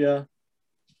going, yeah.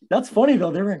 That's funny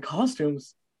though. They were in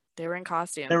costumes. They were in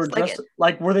They were costumes. dressed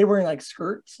like were they wearing like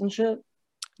skirts and shit?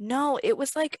 No, it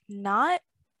was like not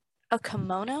a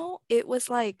kimono. It was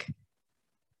like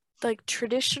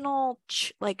traditional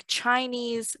like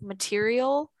Chinese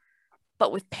material,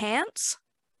 but with pants.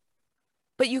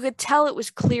 But you could tell it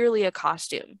was clearly a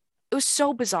costume. It was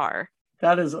so bizarre.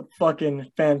 That is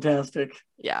fucking fantastic.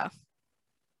 Yeah.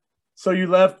 So you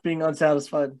left being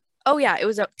unsatisfied. Oh yeah, it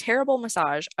was a terrible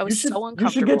massage. I was so You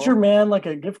should get your uncomfortable. man like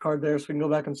a gift card there so he can go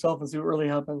back himself and see what really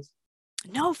happens.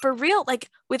 No, for real, like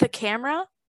with a camera.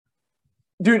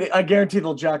 Dude, I guarantee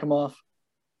they'll jack him off.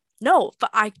 No, but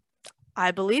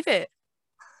I believe it.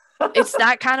 It's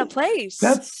that kind of place.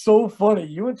 That's so funny.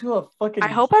 You went to a I fucking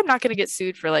hope I'm not going to get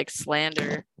sued for like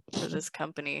slander for this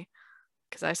company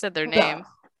because I said their nah. name.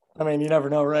 I mean, you never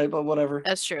know, right? But whatever.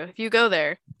 That's true. If you go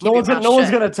there, No keep your one's gonna mouth no one's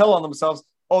shut. gonna tell on themselves.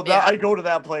 Oh, that Yeah. I go to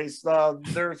that place.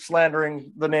 They're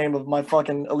slandering the name of my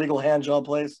fucking illegal hand job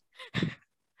place.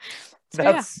 So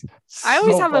yeah, That's I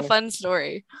always so have a funny. fun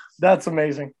story. That's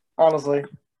amazing. Honestly,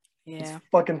 it's Yeah.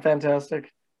 fucking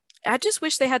fantastic, I just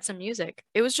wish they had some music.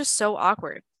 It was just so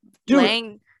awkward. dude.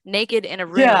 Laying naked in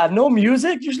a Yeah, room no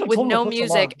music. You should have with told them to no put some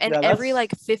music, on. and every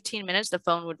like 15 minutes the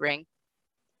phone would ring.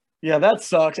 Yeah, that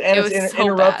sucks, and It it's was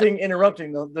so bad.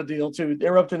 interrupting the deal too,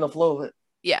 interrupting the flow of it.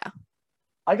 Yeah.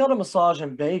 I got a massage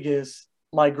in Vegas.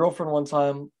 My girlfriend one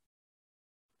time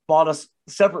bought us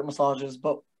separate massages,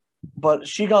 but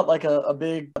she got like a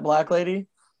big black lady,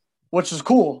 which is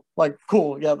cool. Like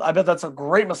cool. Yeah, I bet that's a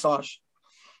great massage.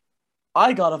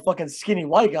 I got a fucking skinny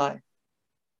white guy.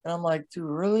 And I'm like, dude,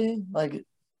 really? Like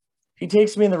he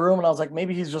takes me in the room and I was like,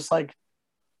 maybe he's just like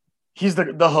he's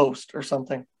the host or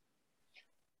something.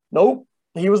 Nope.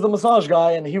 He was the massage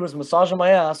guy and he was massaging my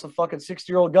ass, a fucking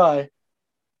 60-year-old guy.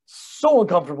 So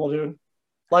uncomfortable, dude.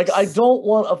 Like I don't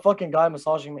want a fucking guy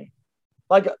massaging me.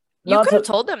 Like You not could have to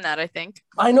told them that, I think.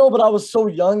 I know, but I was so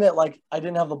young that like I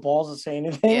didn't have the balls to say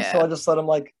anything, so Yeah. I just let him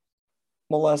like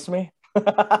molest me.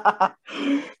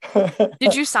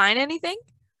 Did you sign anything?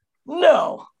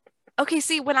 No. Okay,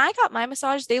 see, when I got my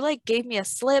massage, they like gave me a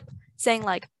slip saying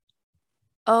like,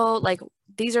 "Oh, like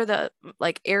these are the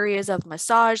like areas of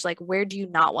massage, like where do you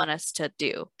not want us to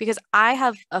do?" Because I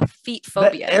have a feet The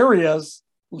phobia. areas.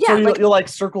 So Yeah, like you like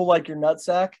circle like your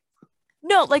nutsack.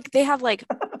 no, like they have like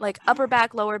upper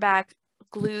back, lower back,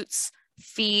 glutes,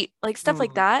 feet, like stuff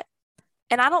like Hmm. that.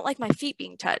 And I don't like my feet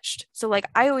being touched. So like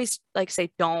I always like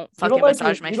say don't fucking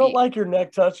massage my You don't feet. like your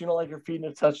neck touch. You don't like your feet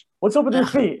to touch. What's up with your Ugh.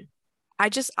 feet?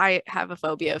 I have a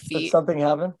phobia of Did feet. something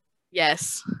happen?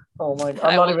 Yes. Oh my! That I'm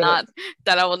I not will even. not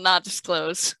that I will not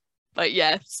disclose. But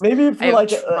yes, Maybe if I you're have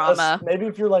like trauma. maybe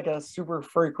if you're like a super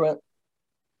frequent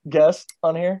guest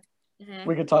on here, Mhm.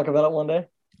 we could talk about it one day.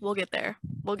 We'll get there.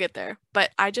 We'll get there. But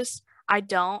I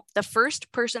don't. The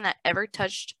first person that ever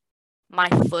touched my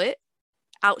foot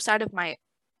outside of my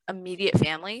immediate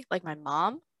family, like my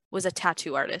mom, was a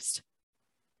tattoo artist.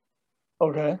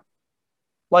 Okay.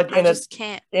 Like I just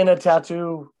can't. in a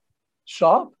tattoo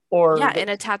shop or Yeah, in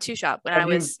a tattoo shop when I and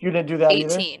was you didn't do that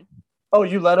either. 18. Oh,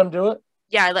 you let him do it?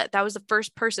 Yeah, that was the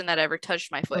first person that ever touched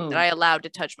my foot that Hmm. I allowed to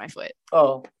touch my foot.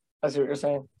 Oh, I see what you're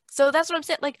saying. So that's what I'm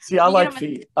saying. Like See, I we get like them.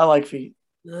 feet. I like feet.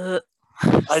 Ugh.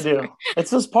 I do. Sorry.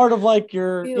 It's just part of like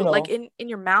your, you Ew, like know, in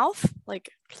your mouth, like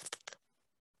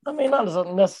I mean, not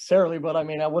necessarily, but I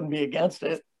mean, I wouldn't be against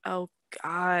it. oh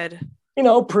God. You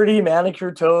know, pretty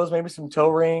manicured toes, maybe some toe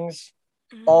rings,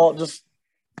 Mm. all just,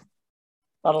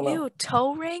 I don't know. Ew,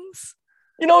 toe rings.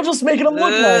 You know, just making them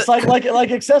look Ugh. nice, like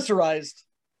accessorized.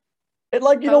 It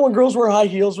like you know Oh, when girls wear high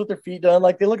heels with their feet done,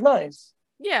 like they look nice.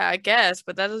 yeah, I guess,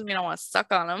 but that doesn't mean I want to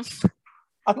suck on them.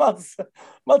 I'm not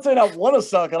saying I want to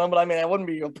suck on them, but I mean I wouldn't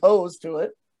be opposed to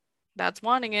it. That's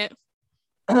wanting it.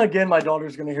 Again, my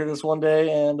daughter's gonna hear this one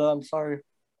day, and I'm sorry,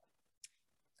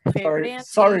 Favorite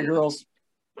sorry, auntie. girls.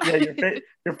 Yeah,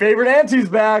 your favorite auntie's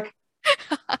back.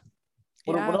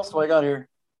 What Yeah, else do I got here?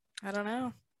 I don't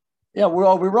know. Yeah, we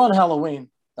were on Halloween.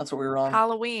 That's what we were on.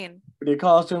 Halloween We did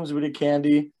costumes, we did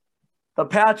candy, the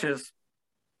patches.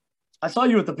 I saw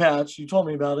you at the patch. You told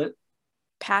me about it.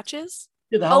 patches.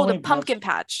 Yeah, the Oh, the Halloween pumpkin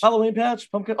patch. patch. Halloween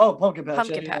patch, pumpkin. Oh, pumpkin patch. Yeah,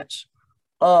 Pumpkin yeah. patch.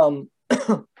 Um,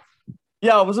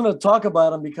 yeah, I was gonna talk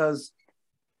about them because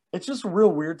it's just real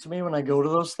weird to me when I go to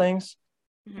those things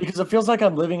Mhm. because it feels like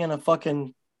I'm living in a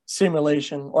fucking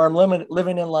simulation or I'm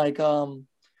living in like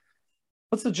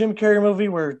what's the Jim Carrey movie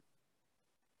where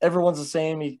everyone's the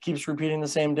same, he keeps repeating the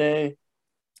same day.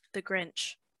 The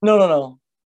Grinch. No.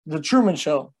 The Truman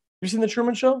Show. You seen the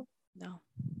Truman Show? No,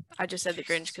 I just said the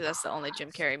Grinch because that's the only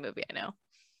Jim Carrey movie I know.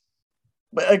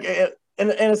 But like, in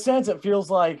a sense, it feels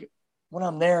like when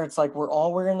I'm there, it's like we're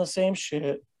all wearing the same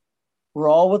shit. We're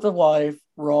all with the wife.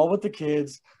 We're all with the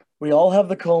kids. We all have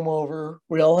the comb over.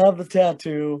 We all have the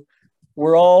tattoo.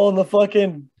 We're all in the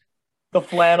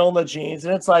flannel and the jeans.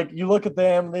 And it's like you look at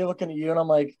them, they looking at you, and I'm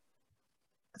like,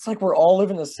 it's like we're all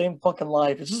living the same fucking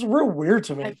life. It's just real weird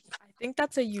to me. I think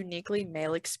that's a uniquely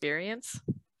male experience.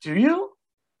 Do you?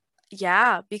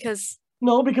 Yeah, because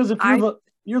No, because if I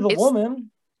you're the it's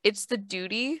woman. it's the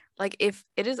duty. Like if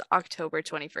it is October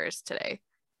 21st today,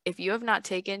 if you have not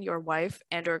taken your wife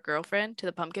and or girlfriend to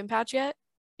the pumpkin patch yet,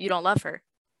 you don't love her.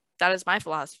 That is my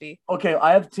philosophy. Okay,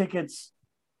 I have tickets.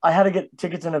 I had to get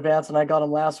tickets in advance, and I got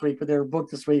them last week, but they were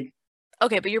booked this week.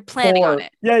 Okay, but you're planning on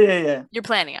it. Yeah. You're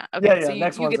planning on. Yeah, Okay, so yeah.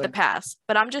 Next you get the Wednesday. pass.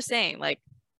 But I'm just saying, like,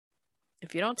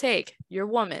 if you don't take your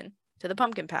woman to the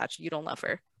pumpkin patch, you don't love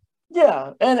her.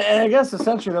 Yeah, and I guess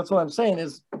essentially that's what I'm saying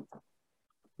is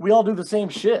we all do the same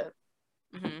shit.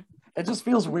 Hmm. It just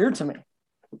feels weird to me.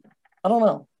 I don't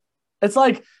know. It's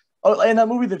like in that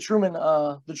movie, the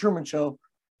Truman Show.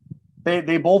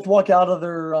 They both walk out of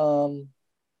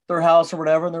their house or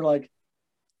whatever, and they're like,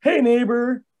 hey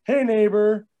neighbor,"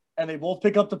 and they both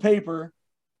pick up the paper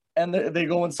and they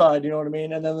go inside. You know what I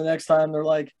mean? And then the next time they're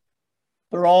like,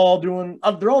 they're all doing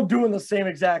the same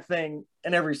exact thing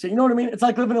in every scene. You know what I mean? It's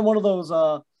like living in one of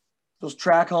those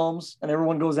track homes, and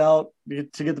everyone goes out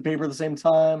to get the paper at the same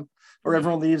time, or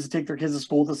everyone leaves to take their kids to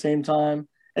school at the same time.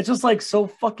 It's just like so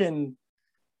fucking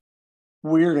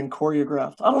weird and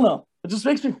choreographed. I don't know. It just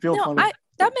makes me feel No, funny. I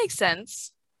that makes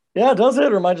sense. Yeah, does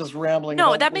it? Or am I just rambling No,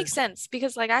 about that weird? makes sense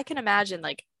because like I can imagine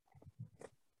like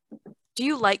do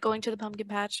you like going to the pumpkin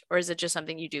patch or is it just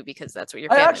something you do because that's what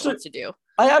your I family actually, wants to do?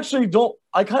 I actually don't.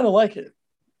 I kind of like it.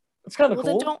 It's kind of Well,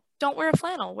 then cool, don't wear a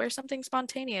flannel. Wear something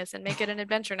spontaneous and make it an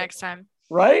adventure next time.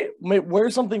 right? Wear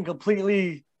something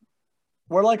completely.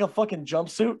 Wear like a fucking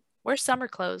jumpsuit. Wear summer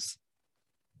clothes,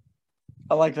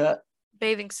 I like that.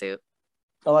 bathing suit.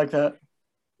 I like that.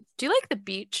 Do you like the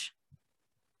beach?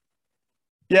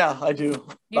 Yeah, I do.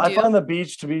 You I do? find the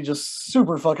beach to be just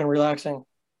super fucking relaxing.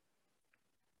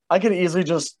 I could easily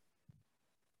just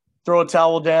throw a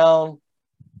towel down,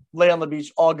 lay on the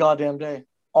beach all goddamn day,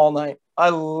 all night. I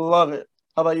love it.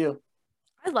 How about you?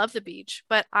 I love the beach,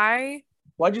 but I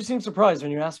Why'd you seem surprised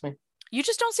when you asked me? you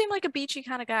just don't seem like a beachy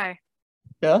kind of guy.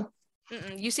 Yeah,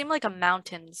 You seem like a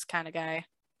mountains kind of guy.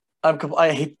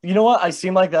 I hate. You know what? I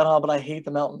seem like that, huh? But I hate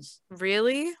the mountains.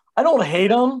 Really? I don't hate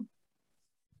them.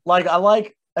 Like I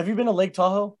like. Have you been to Lake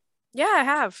Tahoe? Yeah, I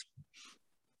have.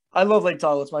 I love Lake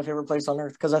Tahoe. It's my favorite place on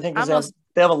earth because I think I because almost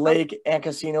they have a I, lake and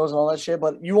casinos and all that shit.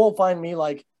 But you won't find me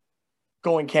like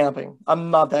going camping.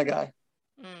 I'm not that guy.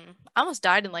 I almost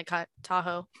died in Lake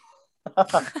Tahoe.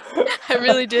 I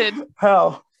really did.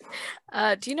 How?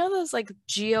 Do you know those like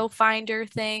geofinder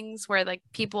things where like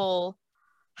people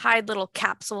hide little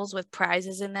capsules with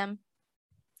prizes in them?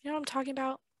 You know what I'm talking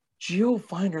about? Geo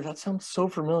Finder. That sounds so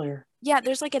familiar. Yeah,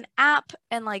 there's like an app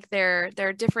and like they're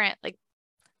different like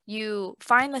you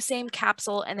find the same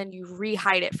capsule and then you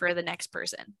rehide it for the next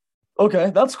person.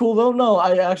 Okay, that's cool though. No,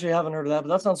 I actually haven't heard of that, but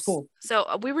that sounds cool.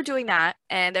 So we were doing that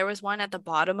and there was one at the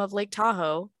bottom of Lake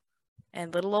Tahoe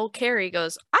and little old Karey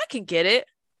goes, "I can get it."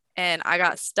 And I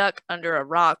got stuck under a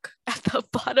rock at the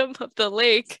bottom of the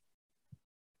lake.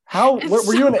 How? And Were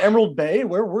you so in Emerald Bay?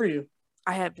 Where were you?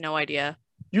 I have no idea.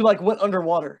 You like went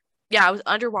underwater. Yeah, I was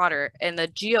underwater and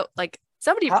the like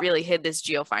somebody How? really hid this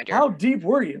geofinder. How deep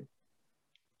were you?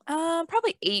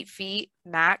 Probably 8 feet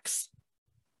max,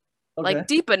 Okay. like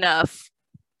deep enough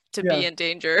to Yeah. be in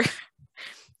danger.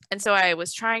 And so I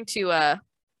was trying to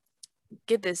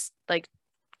get this like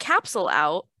capsule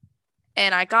out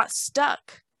and I got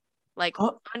stuck like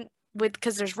Huh? with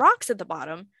because there's rocks at the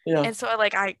bottom. Yeah. And so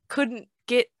I couldn't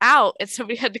get out and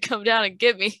somebody had to come down and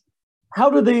get me How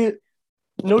did they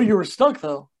know you were stuck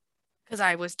though? because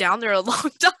I was down there a long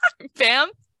time, fam.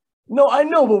 No, I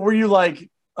know, but were you like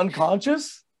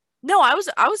unconscious? No, I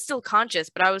was still conscious,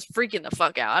 but I was freaking the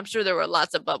fuck out. I'm sure there were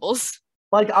lots of bubbles.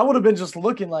 Like I would have been just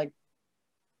looking like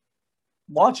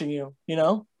watching you, you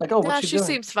know? Like, oh, what's Nah, she she doing?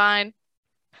 seems fine.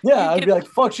 Yeah, You I'd get be like,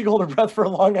 fuck, she can hold her breath for a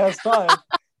long ass time.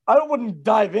 I wouldn't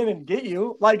dive in and get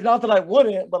you. Like, not that I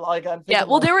wouldn't, but like I'm Yeah, thinking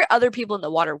well, like, there were other people in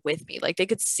the water with me. Like they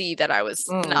could see that I was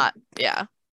mm. not. Yeah,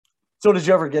 So did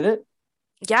you ever get it?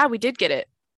 yeah, we did get it.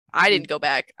 I didn't go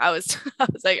back. I was, I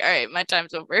was like, all right, my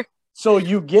time's over. So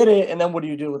you get it, and then what do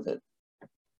you do with it?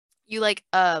 You like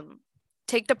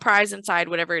take the prize inside,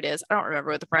 whatever it is. I don't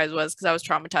remember what the prize was because I was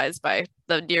traumatized by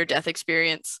the near death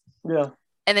experience. Yeah.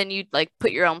 And then you like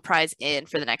put your own prize in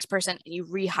for the next person and you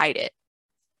rehide it.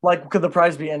 Like, could the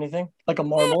prize be anything? Like a Yeah,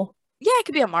 marble? yeah, it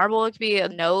could be a marble, it could be a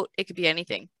note, it could be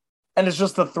anything. And it's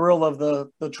just the thrill of the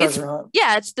It's treasure hunt.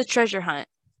 yeah, it's the treasure hunt.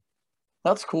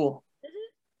 That's cool.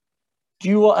 Do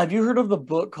you have you heard of the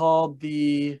book called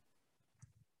The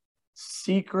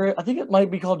Secret? I think it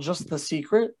might be called just The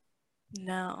Secret.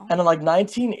 No. And in like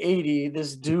 1980,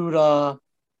 this dude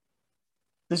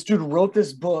wrote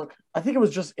this book. I think it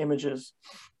was just images,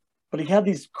 but he had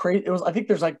these crazy. It was I think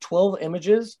there's like 12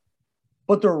 images,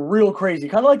 but they're real crazy.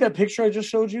 Kind of like that picture I just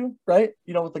showed you, right?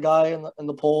 You know, with the guy and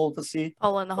the pole at the sea,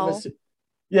 Hole in the and the hole.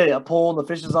 yeah, pole and the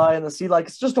fish's eye and the sea. Like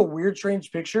it's just a weird,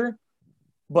 strange picture,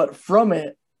 but from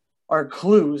it are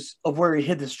clues of where he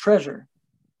hid this treasure,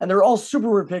 and they're all super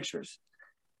weird pictures.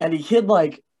 And he hid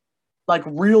like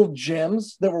real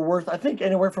gems that were worth I think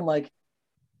anywhere from like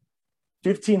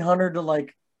 $1,500 to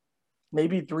like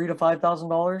maybe $3,000 to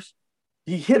 $5,000.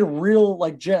 He hit real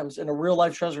like gems in a real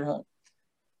life treasure hunt,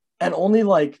 and only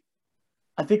like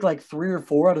I think like 3 or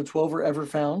 4 out of 12 are ever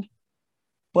found.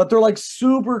 But they're like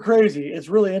super crazy. It's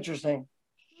really interesting.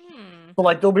 Hmm. So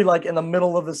like they'll be like in the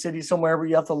middle of the city somewhere where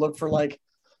you have to look for like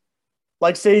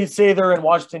say they're in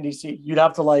Washington D.C. You'd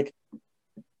have to like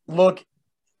look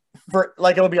for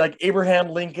like it'll be like Abraham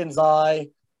Lincoln's eye.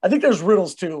 I think there's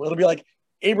riddles too. It'll be like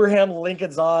Abraham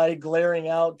Lincoln's eye glaring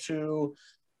out to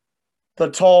the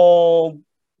tall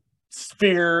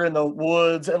sphere in the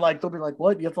woods, and like they'll be like,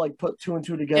 "What?" You have to like put two and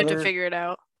two You have to together. figure it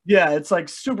out. Yeah, it's like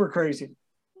super crazy.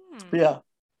 Hmm. But yeah,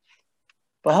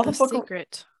 but how the The fuck?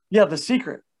 secret. Yeah, the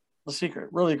secret,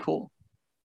 really cool.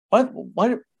 Why?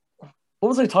 Why? What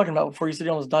was I talking about before you said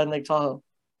you almost died in Lake Tahoe?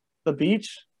 The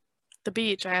beach? The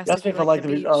beach. I You asked asked if me you if I liked like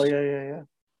the the beach. Oh beach. yeah.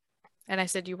 And I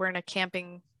said you weren't a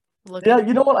camping Yeah, looking.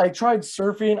 you know what? I tried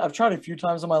surfing. I've tried a few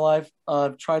times in my life.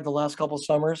 I've tried the last couple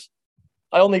summers.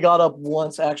 I only got up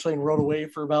once actually and rode away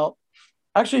for about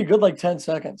actually a good like 10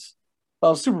 seconds. I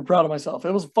was super proud of myself.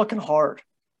 It was fucking hard.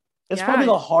 It's probably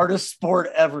Yeah, the hardest sport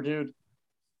ever, dude.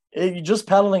 You just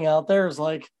paddling out there is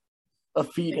like a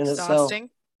feat in itself. exhausting.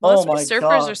 Well, Oh that's why my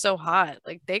surfers are God. so hot.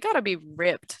 Like they gotta be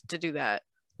ripped to do that.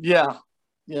 Yeah.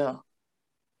 Yeah.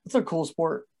 It's a cool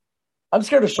sport. I'm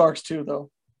scared of sharks too,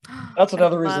 though. That's I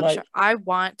another reason love shark. I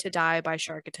want to die by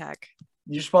shark attack.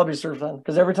 you should probably surf then.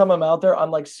 Because every time I'm out there,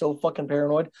 I'm like so fucking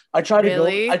paranoid. I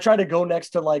Really? try to go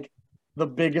next to like the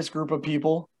biggest group of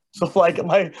people. So like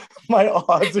my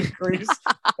odds increase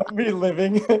of me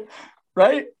living.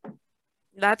 Right?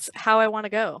 That's how I want to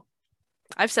go.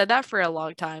 I've said that for a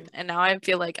long time, and now I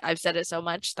feel like I've said it so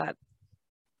much that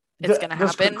it's gonna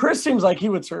Does happen. Chris seems like he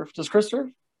would surf? Does Chris surf?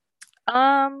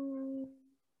 Um,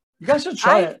 You guys should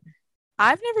try I've it.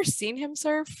 I've never seen him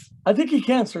surf. I think he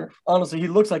can surf. Honestly, he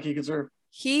looks like he could surf.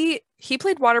 He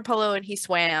played water polo and he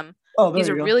swam. Oh, there He's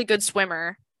you a go. really good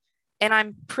swimmer, and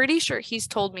I'm pretty sure he's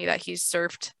told me that he's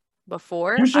surfed You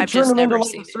before. should I've turn just him into never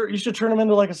like seen it. you should turn him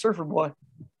into like a surfer boy.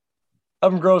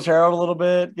 Have him grow his hair out a little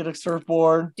bit, get a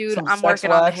surfboard, Dude, some I'm sex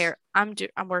working on the wax. hair.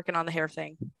 I'm working on the hair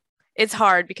thing. It's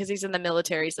hard because he's in the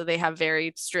military, so they have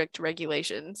very strict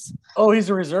regulations. Oh, he's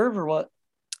a reserve or what?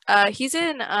 He's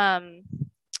in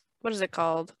what is it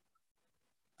called?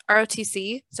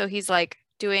 ROTC. So he's like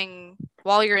doing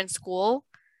while you're in school,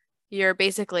 you're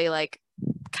basically like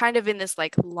kind of in this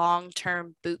like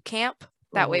long-term boot camp.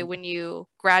 That way, Mhm. when you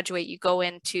graduate, you go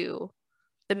into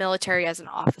the military as an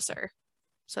officer.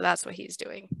 So that's what he's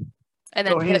doing. And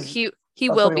So then he's he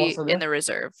that's will what he wants be to in do. the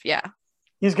reserve. Yeah,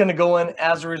 He's going to go in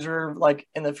as a reserve, like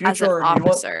in the as future, an or he want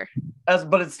officer. as,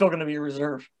 but it's still going to be a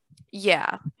reserve.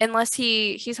 Yeah, unless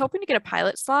he's hoping to get a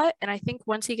pilot slot, and I think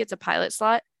once he gets a pilot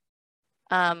slot,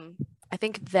 um, I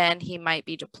think then he might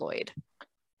be deployed.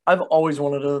 I've always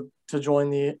wanted to join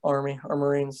the army or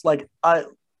Marines. Like I'm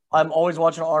always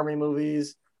watching army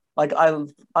movies. Like I'm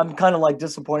kind of like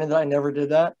disappointed that I never did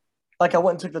that. Like I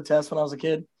went and took the test when I was a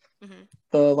kid. Mhm.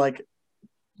 The like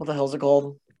what the hell is it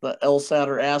called? The LSAT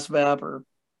or ASVAB or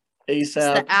It's the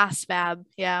ASAP. ASVAB.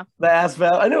 Yeah. The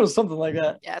ASVAB. I knew it was something like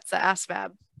that. Yeah, it's the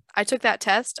ASVAB. I took that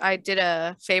test. I did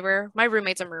a favor. My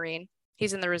roommate's a Marine.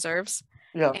 He's in the reserves.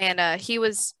 Yeah. And he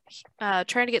was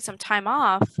trying to get some time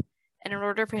off. And in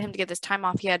order for him to get this time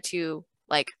off, he had to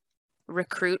like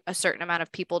recruit a certain amount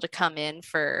of people to come in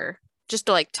for just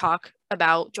to like talk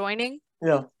about joining.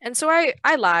 Yeah. And so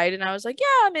I lied and I was like,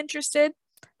 yeah, I'm interested.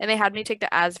 And they had me take the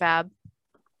ASVAB.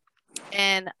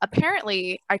 And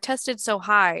apparently I tested so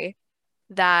high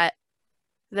that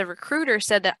the recruiter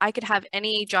said that I could have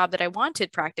any job that I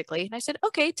wanted practically. And I said,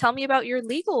 okay, tell me about your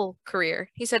legal career.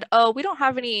 He said, oh, we don't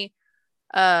have any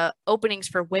openings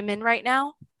for women right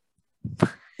now.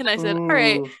 And I said, all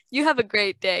right, Ooh. you have a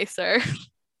great day, sir.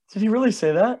 Did he really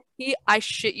say that? I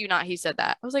shit you not, he said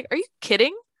that. I was like, are you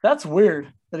kidding? That's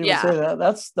weird that he would Yeah. say that.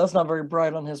 That's not very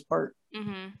bright on his part.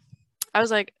 Mm-hmm. I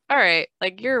was like, all right,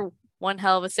 like you're one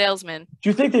hell of a salesman. Do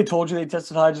you think they told you they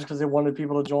tested high just because they wanted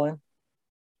people to join?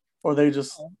 Or they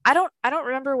just I don't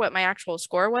remember what my actual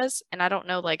score was, and I don't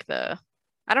know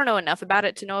I don't know enough about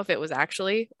it to know if it was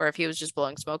actually or if he was just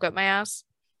blowing smoke up my ass.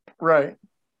 right.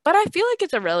 But I feel like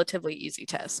it's a relatively easy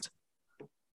test.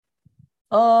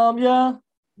 Yeah.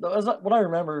 That's what I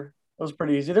remember. It was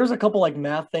pretty easy. There's a couple like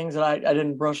math things that I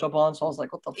didn't brush up on, so I was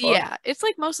like, what the fuck? Yeah, it's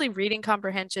like mostly reading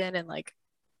comprehension and like,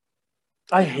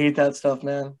 I you know, hate that stuff,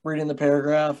 man. Reading the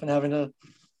paragraph and having to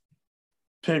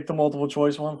pick the multiple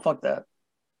choice one. Fuck that.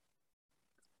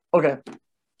 Okay,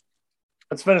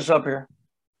 let's finish up here.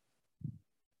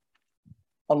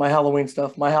 on my Halloween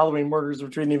stuff. My Halloween murders,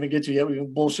 which we didn't even get to yet. We've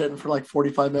been bullshitting for like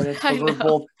 45 minutes I because we're know.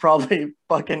 both probably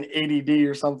fucking ADD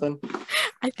or something.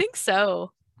 I think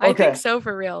so. I think Okay. so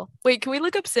for real. Wait, can we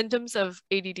look up symptoms of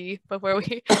ADD before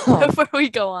we Yeah, before we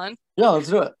go on? let's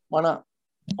do it. Why not?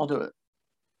 I'll do it.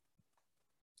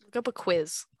 Look up a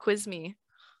quiz. Quiz me.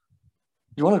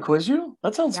 You want to quiz you?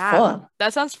 That sounds Yeah, fun.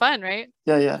 that sounds fun, right?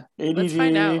 Yeah. Let's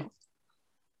find ADD, out.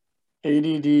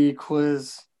 ADD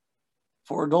quiz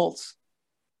for adults.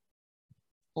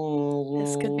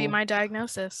 This could be Oh, my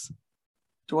diagnosis.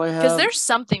 do I Because have there's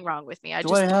something wrong with me. I do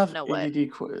I just don't have know what.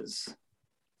 ADD quiz?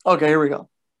 Okay, here we go.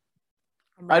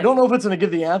 I'm I don't know ready. if it's going to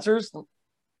give the answers, It's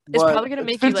but probably gonna it's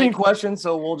make you 15 like, questions,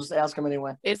 so we'll just ask them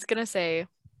anyway. it's gonna say,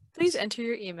 please enter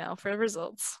your email for the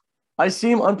results. I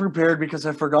seem unprepared because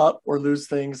I forgot or lose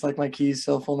things like my keys,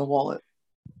 cell phone, and wallet.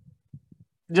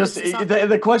 Just Is this on?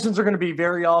 the questions are going to be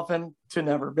very often to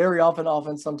never, very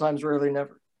often, sometimes, rarely,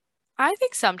 never. I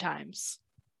think sometimes.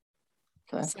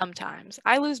 Okay. Sometimes.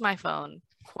 I lose my phone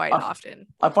quite I, often.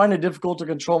 I find it difficult to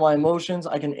control my emotions.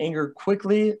 I can anger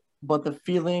quickly, but the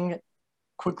feeling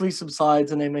quickly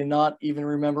subsides and I may not even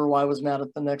remember why I was mad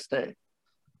at the next day.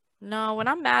 No, when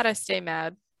I'm mad, I stay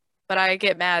mad, but I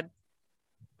get mad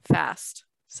fast.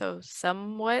 So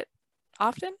somewhat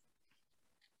often.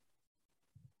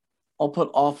 I'll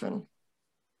put often.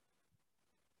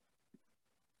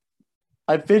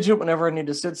 I fidget whenever I need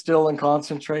to sit still and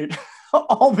concentrate.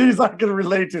 All these I can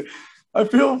relate to. I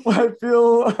fidget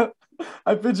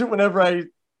whenever I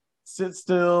sit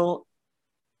still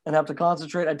and have to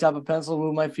concentrate. I tap a pencil,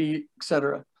 move my feet,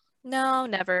 etc. No,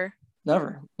 never.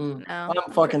 Never. No.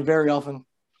 I'm fucking very often.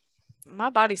 My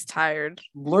body's tired.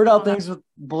 Blurt I out don't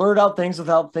have. things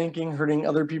without thinking, hurting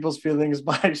other people's feelings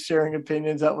by sharing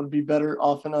opinions that would be better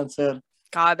often unsaid.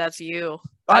 God, that's you.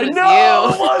 I That is know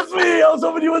it you. was me. I was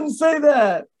hoping you wouldn't say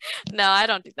that. No, I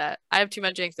don't do that. I have too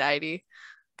much anxiety.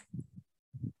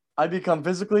 I become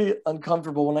physically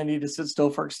uncomfortable when I need to sit still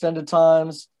for extended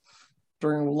times.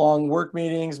 During long work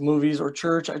meetings, movies, or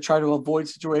church, I try to avoid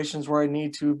situations where I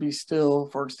need to be still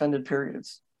for extended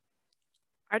periods.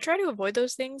 I try to avoid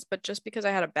those things, but just because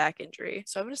I had a back injury.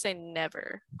 So I'm gonna say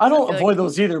never. I 'Cause I don't feel like avoid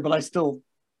those either, but I still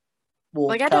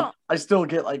will I don't I still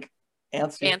get like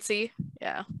antsy. antsy.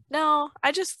 Yeah. No,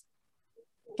 I just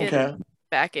get Okay.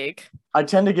 backache. I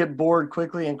tend to get bored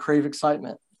quickly and crave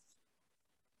excitement.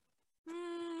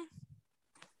 Mm,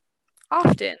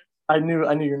 often. I knew you were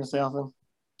gonna say often.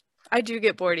 I do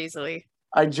get bored easily.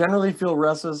 I generally feel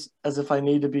restless as if I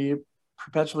need to be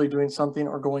perpetually doing something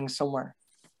or going somewhere.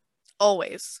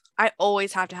 Always. I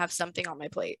always have to have something on my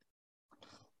plate.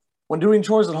 When doing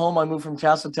chores at home, I move from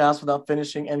task to task without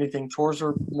finishing anything. Chores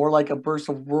are more like a burst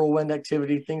of whirlwind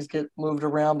activity. Things get moved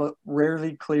around, but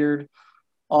rarely cleared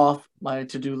off my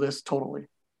to-do list totally.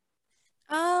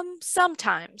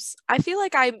 Sometimes. I feel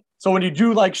like I So when you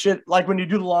do like shit, like when you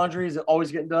do the laundry, is it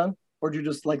always getting done? Or do you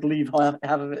just like leave half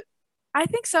of it? I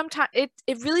think sometimes it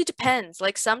really depends.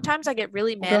 Like sometimes I get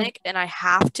really Okay. manic and I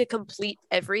have to complete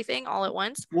everything all at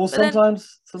once. Well, But then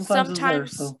sometimes it's there.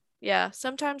 sometimes, So yeah,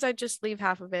 sometimes I just leave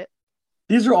half of it.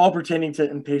 these are all pertaining to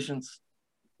impatience.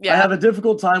 I Yeah. have a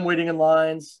difficult time waiting in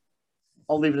lines.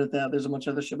 I'll leave it at that. There's a bunch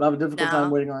of other shit, but I have a difficult time No,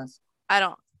 waiting in lines. I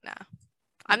don't. No.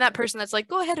 I'm that person that's like,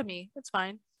 go ahead of me. It's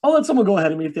fine. I'll let someone go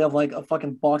ahead of me if they have like a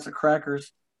fucking box of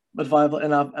crackers. But if I have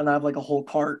and I have like a whole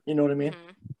cart, you know what I mean?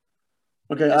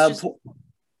 Hmm. Okay, That's just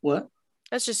what?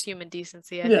 that's just human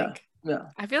decency, I Yeah, think. yeah.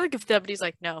 I feel like if somebody's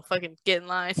like, no, fucking get in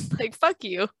line, like fuck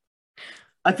you.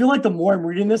 I feel like the more I'm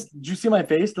reading this, did you see my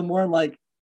face? The more I'm like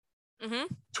Hmm.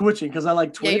 twitching because I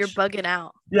like Yeah, you're twitch. bugging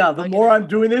out. Yeah, You're the bugging more I'm out.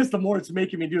 doing this, the more it's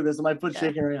making me do this, and my foot's Yeah.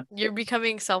 shaking right now. You're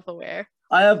becoming self-aware.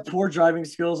 I have poor driving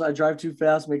skills. I drive too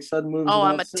fast, make sudden moves Oh,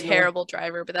 I'm without a signal. terrible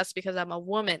driver, but that's because I'm a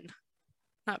woman,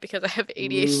 not because I have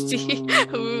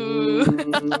ADHD. Ooh.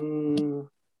 Ooh.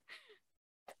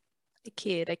 I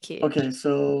kid. Okay,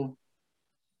 so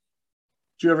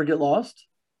do you ever get lost?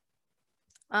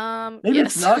 Maybe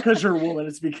it's Yes. not because you're a woman.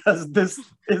 It's because this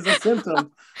is a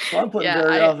symptom. So I'm putting Yeah,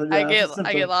 very often. I Yeah, it's a get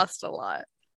I get symptom. lost a lot.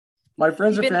 My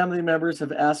friends or Even family members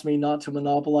have asked me not to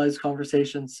monopolize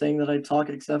conversations, saying that I talk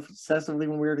excessively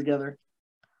when we're together.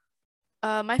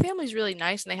 my family's really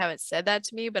nice and they haven't said that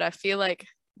to me, but I feel like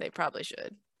they probably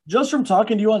should. Just from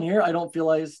talking to you on here, I don't feel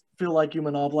like you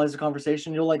monopolize the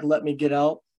conversation. You'll like let me get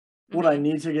out what I Hmm.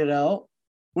 need to get out,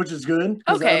 which is good.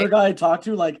 Because the other Okay. guy I talked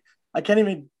to, like, I can't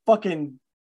even fucking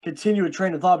continue a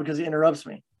train of thought because he interrupts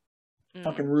me. Mm.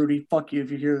 Fucking Rudy, fuck you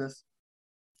if you hear this.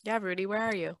 Yeah, Rudy, where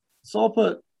are you? So I'll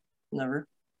put never.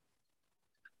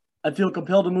 I feel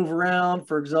compelled to move around.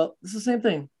 For example, it's the same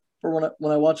thing. For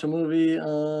when I watch a movie,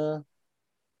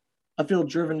 I feel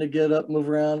driven to get up, move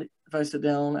around. if I sit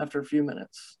down after a few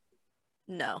minutes?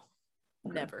 No,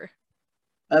 Okay. never.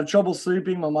 I have trouble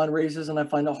sleeping. My mind races, and I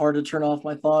find it hard to turn off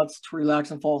my thoughts to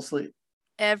relax and fall asleep.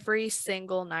 Every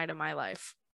single night of my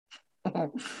life.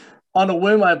 On a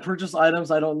whim, I purchase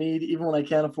items I don't need, even when I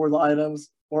can't afford the items,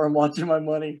 or I'm watching my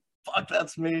money. Fuck,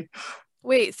 that's me.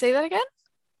 Wait, say that again?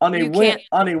 On a You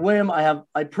whim, can't.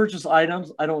 I purchase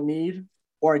items I don't need,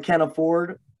 or I can't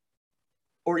afford,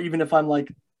 or even if I'm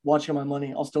like watching my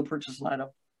money, I'll still purchase an item.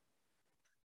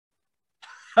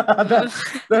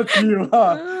 That's you,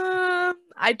 huh?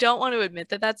 I don't want to admit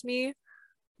that that's me,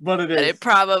 But it but is. it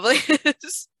probably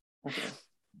is. Okay.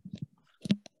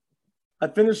 I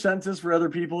finish sentences for other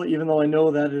people, even though I know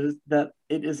that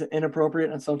it is inappropriate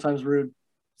and sometimes rude.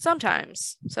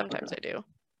 Sometimes Okay. I do.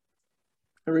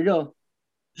 Here we go.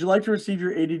 Would you like to receive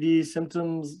your ADD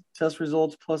symptoms test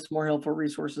results plus more helpful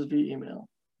resources via email?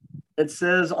 It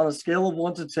says on a scale of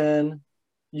 1 to 10,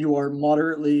 you are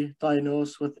moderately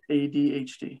diagnosed with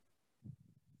ADHD.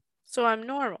 So I'm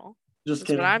normal. Just That's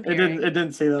kidding. what I'm It hearing.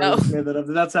 didn't say that. I Oh. just made that up.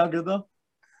 Did that sound good though?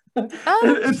 Um,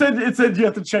 it said you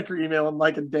have to check your email in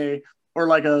like a day or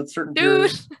like a certain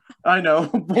period. dude, I know.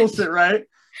 Bullshit, right?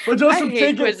 But I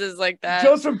hate quizzes like that.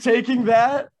 just from taking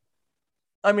that,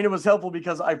 I mean, it was helpful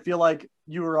because I feel like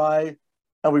you or I,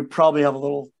 and we probably have a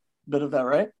little bit of that,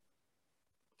 right?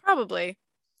 Probably.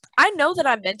 I know that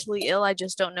I'm mentally ill. I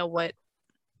just don't know what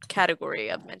category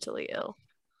of mentally ill.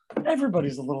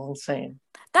 Everybody's a little insane.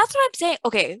 That's what I'm saying.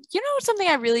 Okay, you know something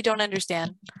I really don't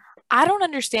understand? I don't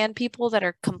understand people that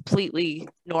are completely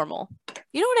normal.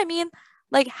 You know what I mean?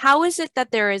 Like, how is it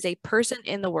that there is a person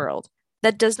in the world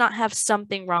that does not have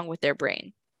something wrong with their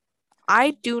brain?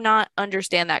 I do not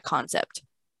understand that concept.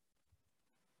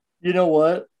 You know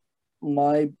what?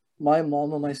 My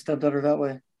mom and my stepdad are that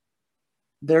way.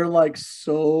 They're like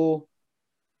so.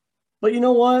 But you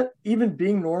know what? Even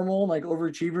being normal, like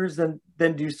overachievers,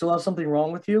 then do you still have something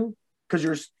wrong with you? Because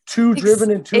you're too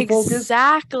driven and too focused.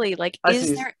 Exactly. Like, I is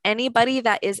see. there anybody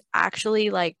that is actually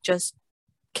like just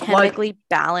Like, chemically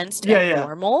balanced yeah, and yeah.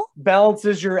 normal?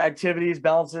 Balances your activities,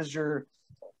 balances your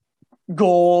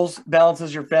goals,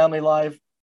 balances your family life.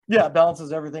 Yeah,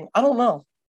 balances everything. I don't know.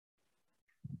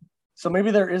 So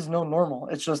maybe there is no normal.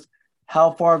 It's just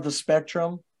how far of the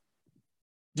spectrum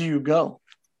do you go?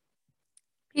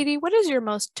 Petey, what is your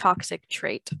most toxic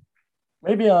trait?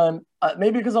 Maybe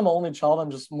because I'm an only child, I'm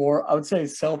just more. I would say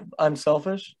I'm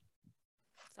selfish.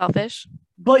 Selfish?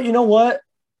 But you know what?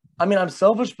 I mean, I'm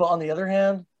selfish, but on the other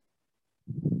hand,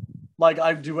 like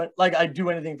I do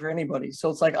anything for anybody. So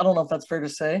it's like I don't know if that's fair to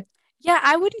say. Yeah,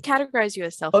 I wouldn't categorize you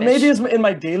as But maybe selfish. it's in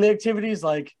my daily activities,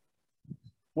 like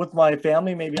with my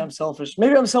family. Maybe I'm selfish.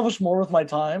 Maybe I'm selfish more with my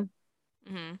time.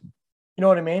 Mm-hmm. You know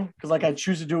what I mean? Because like I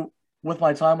choose to do with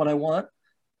my time what I want.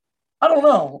 I don't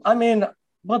know. I mean,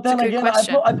 but It's a then good again,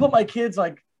 question. I put my kids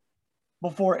like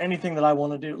before anything that I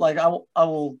want to do. Like I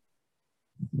will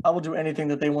do anything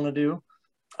that they want to do.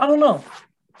 I don't know.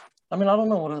 I mean, I don't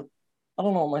know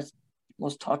what my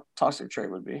most toxic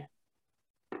trait would be.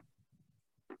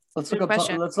 Good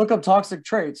question. Let's look up toxic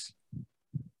traits.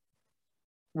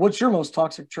 What's your most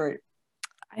toxic trait?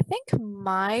 I think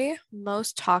my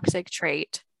most toxic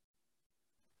trait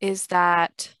is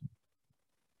that,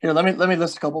 Here, let me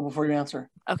list a couple before you answer.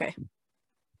 okay,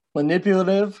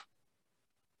 Manipulative.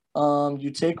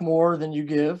 You take more than you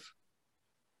give.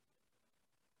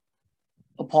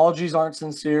 Apologies aren't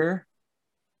sincere.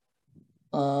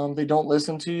 They don't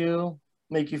listen to you,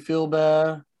 make you feel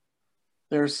bad.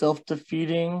 They're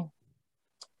self-defeating.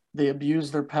 They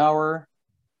abuse their power.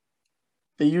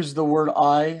 They use the word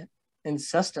I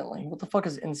incessantly. What the fuck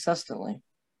is incessantly?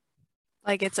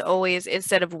 like it's always,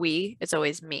 instead of we, it's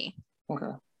always me,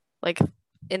 Okay. like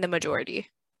in the majority.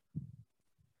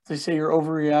 They say you're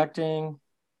overreacting.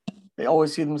 They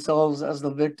always see themselves as the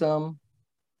victim.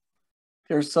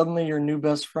 They're suddenly your new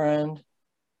best friend.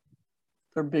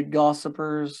 They're big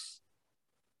gossipers.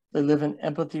 They live in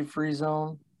empathy free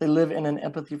zone. They live in an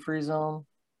empathy free zone.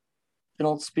 They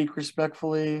don't speak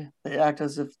respectfully. They act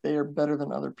as if they are better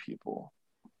than other people.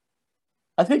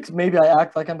 I think maybe I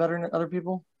act like I'm better than other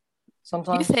people You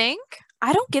sometimes. think?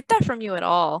 I don't get that from you at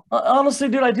all. Honestly,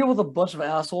 dude, I deal with a bunch of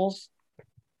assholes,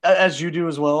 as you do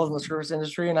as well in the service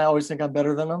industry, and I always think I'm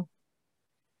better than them.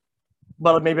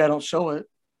 But maybe I don't show it.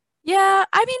 Yeah,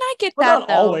 I mean, I get But that not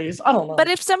though. always. I don't But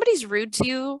know. if somebody's rude to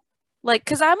you, like,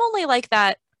 because I'm only like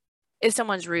that if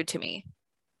someone's rude to me.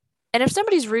 And if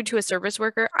somebody's rude to a service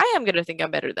worker, I am gonna think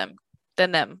I'm better than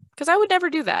them because I would never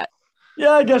do that.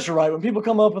 Yeah, I guess you're right. When people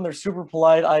come up and they're super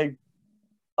polite, I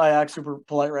I act super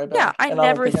polite right Yeah, back, I and I don't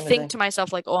never think think anything. to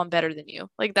myself like, oh, I'm better than you.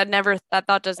 Like that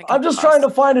thought doesn't come I'm just trying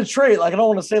across. to find a trait. Like I don't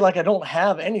want to say like I don't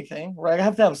have anything, right? I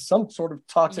have to have some sort of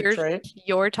toxic Your trait.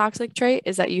 your toxic trait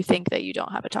is that you think that you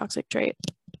don't have a toxic trait.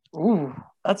 Ooh,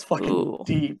 that's fucking Ooh,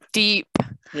 deep. deep.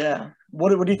 Yeah. What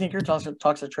do you think your toxic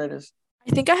trait is?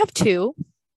 I think I have two.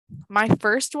 My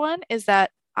first one is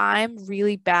that I'm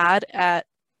really bad at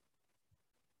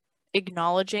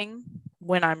acknowledging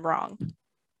when I'm wrong.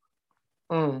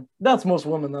 That's most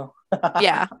women though.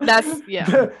 Yeah,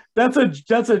 yeah. That's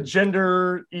a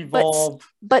gender But evolved.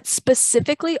 but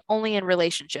specifically only in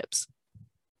relationships.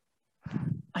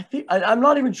 I think I'm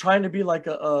not even trying to be like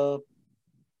a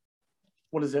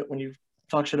what is it when you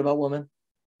talk shit about women?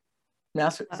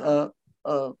 Masochist.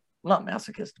 Uh, Not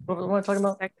masochist. What am I talking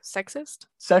about? Sexist?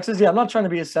 Sexist. Yeah, I'm not trying to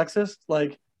be a sexist.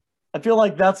 Like, I feel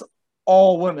like that's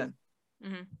all women.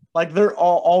 Mm-hmm. Like they're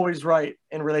all always right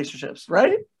in relationships,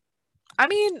 right? I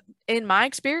mean, in my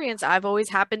experience, I've always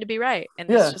happened to be right, and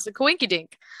it's Yeah. just a coinky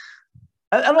dink.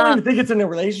 I don't even think it's in the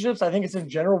relationships. I think it's in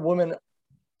general. Women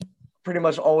pretty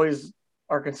much always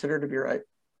are considered to be right,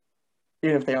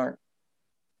 even if they aren't.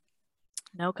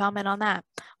 No comment on that.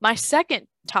 My second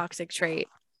toxic trait,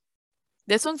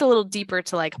 this one's a little deeper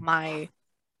to like my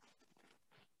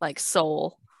like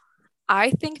soul.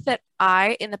 I think that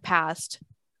I in the past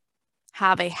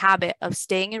have a habit of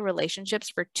staying in relationships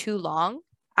for too long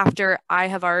after I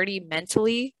have already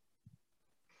mentally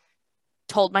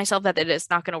told myself that it is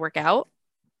not going to work out,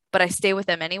 but I stay with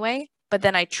them anyway, but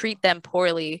then I treat them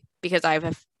poorly because I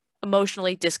have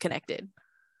emotionally disconnected.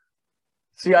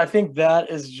 See, I think that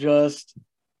is just.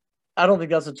 I don't think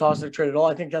that's a toxic trait at all.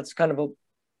 I think that's kind of a.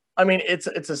 I mean, it's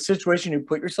a situation you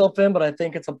put yourself in, but I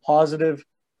think it's a positive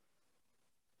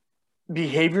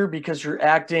behavior because you're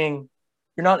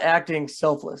not acting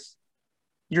selfless.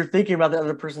 You're thinking about the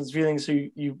other person's feelings, so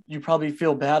you probably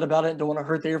feel bad about it and don't want to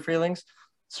hurt their feelings.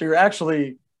 So you're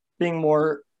actually being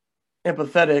more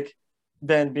empathetic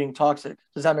than being toxic.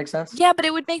 Does that make sense? Yeah, but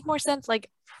it would make more sense like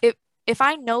if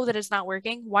I know that it's not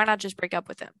working, why not just break up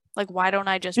with them? Like why don't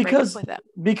I just break up Because with them?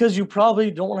 because you probably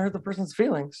don't want to hurt the person's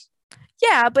feelings.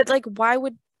 Yeah, but like why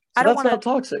would I So don't that's want to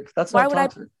not toxic. That's why not would I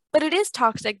toxic. but it is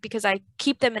toxic because I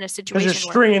keep them in a Because you're situation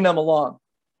where stringing them along.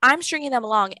 I'm stringing them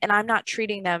along and I'm not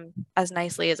treating them as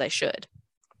nicely as I should.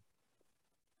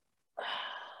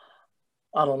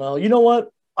 I don't know. You know what?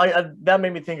 I that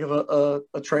made me think of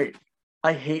a trait.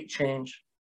 I hate change.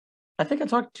 I think I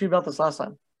talked to you about this last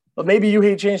time, but maybe you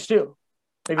hate change too.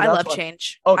 Maybe I that's love why.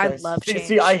 change. I Okay. love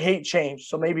See, I change. hate change.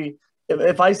 So maybe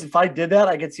if I did that,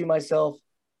 I could see myself.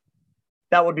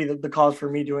 That would be the cause for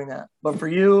me doing that. But for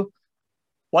you,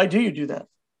 why do you do that?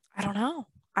 I don't know.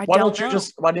 I Why don't don't you know.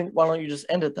 just why don't you just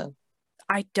end it then?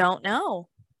 I don't know.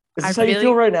 Is I this how you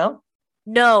feel really right now?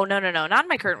 no. Not in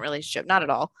my current relationship, not at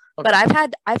all. But Okay.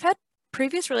 I've had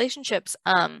previous relationships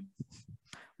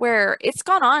where it's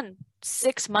gone on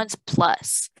 6 months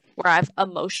plus where I've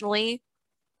emotionally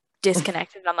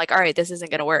disconnected. I'm like, all right, this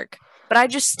isn't gonna work. But I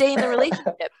just stay in the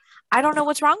relationship. I don't know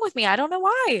what's wrong with me. I don't know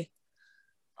why.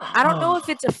 I don't know if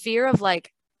it's a fear of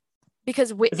like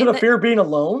because Is it in a the fear of being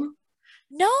alone?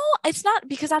 no, it's not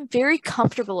because I'm very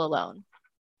comfortable alone.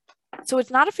 So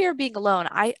it's not a fear of being alone.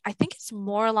 I think it's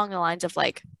more along the lines of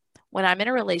like when I'm in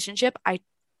a relationship, I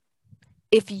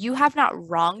if you have not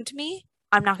wronged me,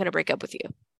 I'm not going to break up with you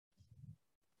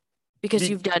because Be,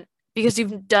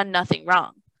 you've done nothing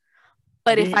wrong.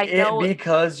 But if I know,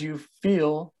 because you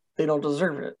feel they don't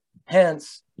deserve it.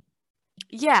 Hence,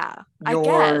 yeah, I you're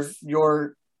guess.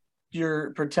 you're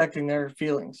you're protecting their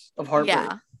feelings of heartbreak.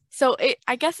 Yeah. So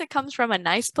I guess it comes from a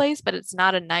nice place, but it's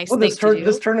not a nice Well, thing to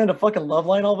this do. turn into fucking love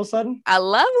line all of a sudden. I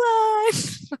love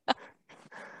life.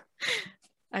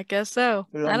 I guess so.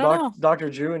 Dude, I I'm don't know. Dr.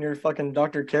 Drew and you're fucking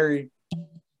Dr. Mhm.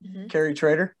 Karey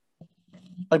Trader.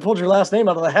 I pulled your last name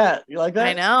out of the hat. You like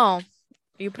I that? know.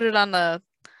 You put it on the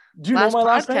Do you know last my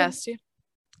last name? podcast too.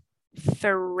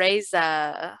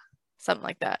 Theresa, something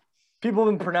like that. People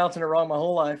have been pronouncing it wrong my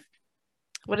whole life.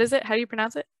 What is it? How do you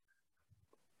pronounce it?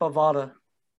 Bavada.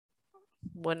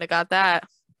 Wouldn't have got that.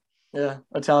 Yeah,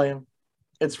 Italian.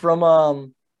 It's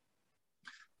from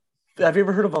have you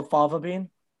ever heard of a fava bean?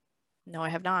 No, I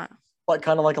have not. Like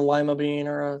kind of like a lima bean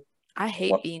or a I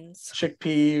hate what beans.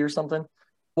 chickpea or something.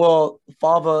 Well,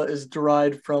 fava is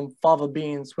derived from fava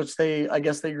beans, which I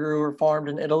guess they grew or farmed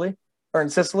in Italy or in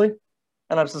Sicily,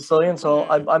 and I'm Sicilian, so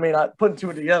Mm. I mean, I putting two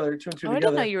and two Oh, I didn't know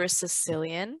together. you were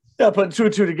Sicilian. Yeah, putting two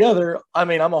and two together. I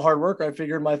mean, I'm a hard worker. I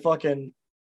figured my fucking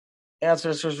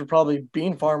ancestors were probably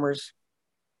bean farmers.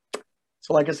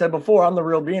 So, like I said before, I'm the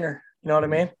real beaner. You know what I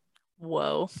mean?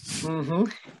 Whoa. Mm-hmm.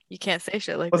 You can't say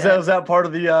shit like that. Was that part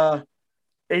of the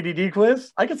ADD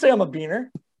quiz. I could say I'm a beaner.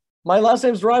 My last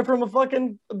name's derived from a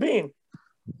fucking bean.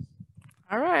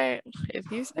 All right,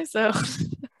 if you say so.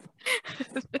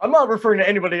 I'm not referring to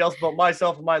anybody else but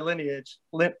myself and my lineage.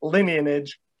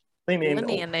 Lineage.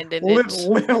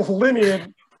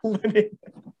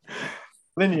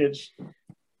 Lineage.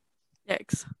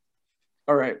 Yikes.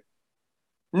 All right.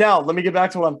 Now, let me get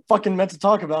back to what I'm fucking meant to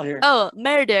talk about here. Oh,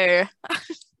 murder.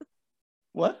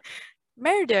 What?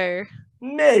 Murder.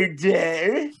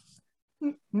 Murder.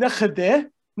 Murder.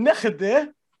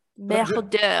 Murder.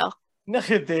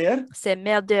 Murder. C'est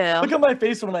murder. Look at my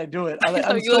face when I do it.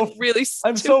 You look really stupid.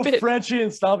 I'm so Frenchy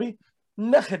and snobby.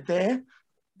 Murder.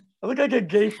 I look like a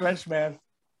gay French man.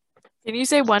 Can you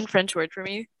say one French word for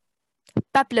me?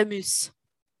 Pamplemousse.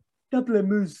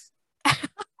 Pamplemousse.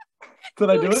 Did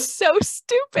I do it? So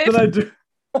stupid. Did I do?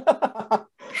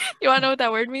 You want to know what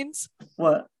that word means?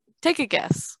 What? Take a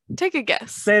guess. Take a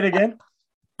guess. Say it again.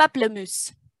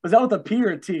 Pamplemousse. Was that with a P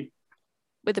or a T?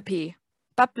 With a P.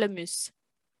 Pamplemousse.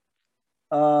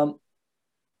 It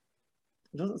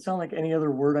doesn't sound like any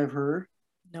other word I've heard.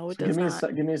 No, it does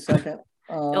not. Give me a second.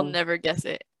 You'll never guess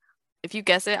it. If you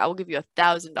guess it, I will give you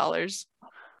 $1,000.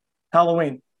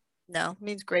 Halloween. No, it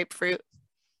means grapefruit.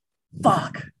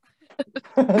 Fuck.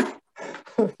 All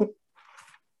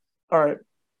right,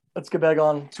 let's get back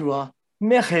on to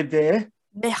Merde.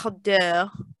 Merde. I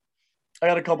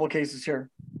got a couple of cases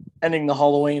here, ending the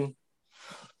Halloween,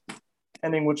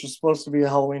 which is supposed to be a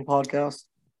Halloween podcast.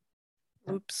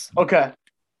 Oops. Okay.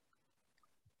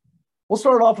 We'll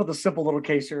start off with a simple little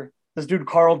case here. This dude,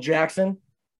 Carl Jackson,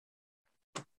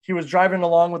 he was driving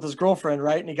along with his girlfriend,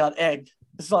 right? And he got egged.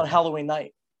 This is on Halloween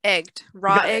night. Egged.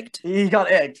 Egged? He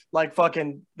got egged. Like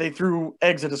fucking, they threw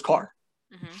eggs at his car.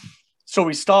 Mm-hmm. So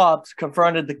we stopped,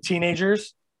 confronted the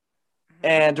teenagers. Mm-hmm.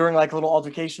 And during like a little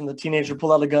altercation, the teenager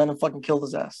pulled out a gun and fucking killed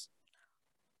his ass.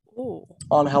 Ooh.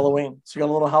 On Halloween. So you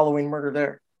got a little Halloween murder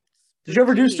there. Did you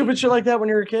ever do stupid shit like that when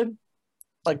you were a kid?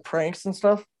 Like pranks and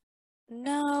stuff?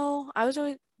 No, I was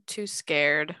always too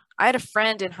scared. I had a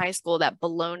friend in high school that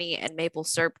bologna and maple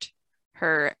syruped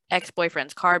her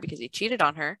ex-boyfriend's car because he cheated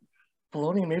on her.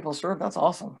 Bologna and maple syrup? That's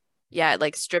awesome. Yeah, it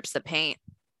like strips the paint.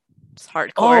 It's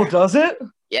hardcore. Oh, does it?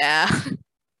 Yeah.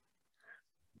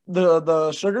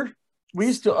 The sugar? We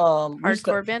used to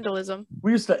hardcore vandalism.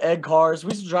 We used to egg cars. We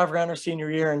used to drive around our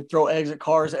senior year and throw eggs at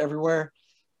cars everywhere.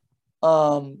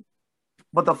 But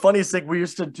the funniest thing we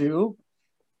used to do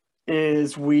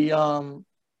is we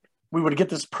would get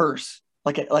this purse,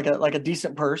 like a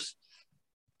decent purse,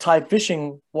 tie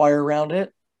fishing wire around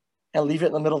it, and leave it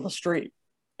in the middle of the street.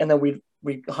 And then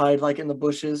we hide like in the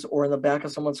bushes or in the back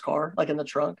of someone's car, like in the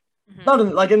trunk, not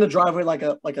in, like in the driveway, like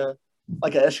a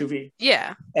SUV.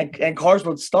 Yeah. And cars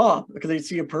would stop because they'd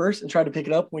see a purse and try to pick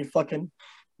it up. And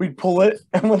we'd pull it,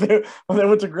 and when they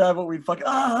went to grab it, we'd fucking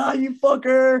you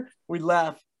fucker. We'd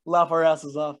laugh our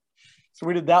asses off. So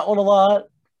we did that one a lot.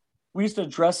 We used to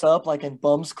dress up like in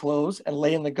bums' clothes and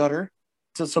lay in the gutter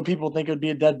so people would think it would be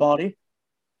a dead body.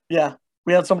 Yeah,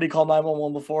 we had somebody call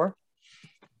 911 before.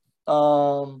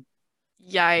 Yikes.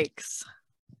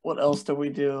 What else did we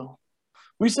do?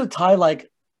 We used to tie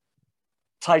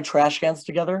trash cans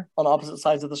together on opposite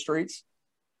sides of the streets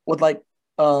with like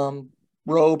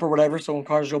rope or whatever. So when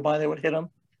cars go by, they would hit them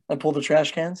and pull the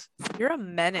trash cans. You're a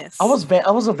menace. I was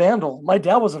a vandal. My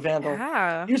dad was a vandal.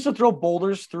 Yeah. He used to throw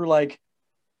boulders through like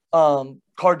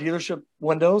car dealership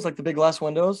windows, like the big glass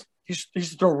windows. He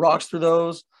used to throw rocks through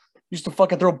those. He used to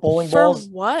fucking throw bowling balls.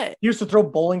 For what? He used to throw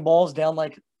bowling balls down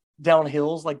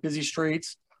hills, like busy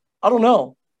streets. I don't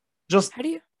know. Just how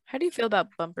do you feel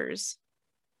about bumpers?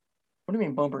 What do you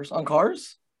mean bumpers on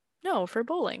cars? No, for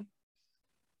bowling.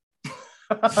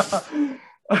 I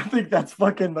think that's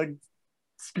fucking like,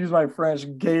 excuse my French,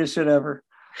 gayest shit ever.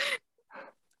 I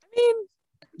mean,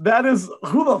 that is,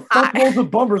 who the fuck rolls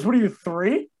with bumpers? What are you,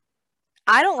 3?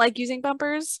 I don't like using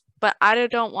bumpers, but I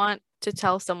don't want to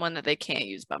tell someone that they can't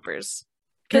use bumpers.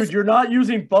 Dude, you're not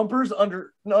using bumpers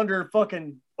under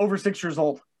fucking over 6 years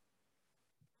old.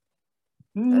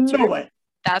 No way.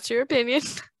 That's your opinion.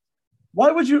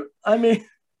 Why would you? I mean,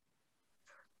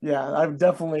 yeah, I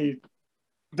definitely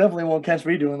won't catch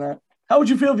me doing that. How would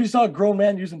you feel if you saw a grown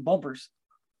man using bumpers?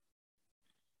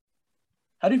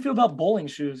 How do you feel about bowling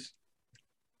shoes?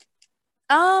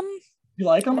 You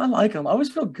like them? I like them. I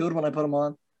always feel good when I put them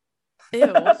on. Ew.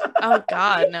 Oh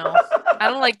God, no. I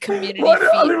don't like community feet.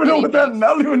 I don't even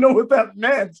know what that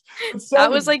meant.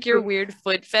 That was like your weird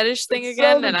foot fetish thing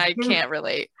again, and I can't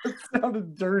relate. It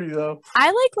sounded dirty though.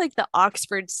 I like the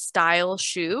Oxford style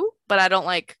shoe, but I don't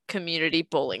like community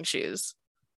bowling shoes.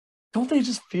 Don't they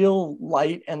just feel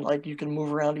light and like you can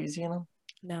move around easy in them?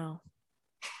 No.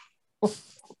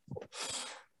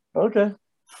 Okay.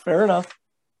 Fair enough.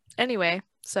 Anyway,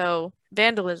 so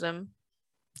vandalism,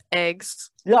 eggs.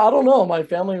 Yeah, I don't know. My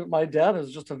family, my dad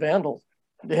is just a vandal.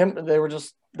 They were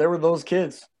those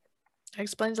kids. That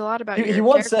explains a lot about He your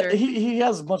once said character. he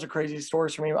has a bunch of crazy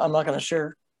stories for me. I'm not going to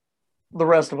share the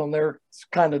rest of them. They're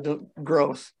kind of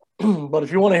gross. But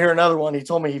if you want to hear another one, he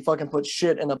told me he fucking put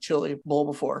shit in a chili bowl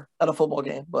before at a football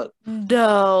game. But yeah,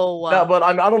 No, but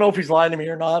I don't know if he's lying to me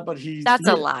or not. But that's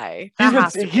a lie. he's That been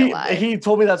has to be a lie. he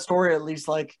told me that story at least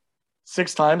like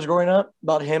 6 times growing up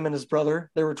about him and his brother.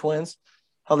 They were twins.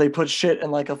 How they put shit in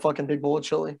like a fucking big bowl of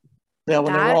chili. Yeah,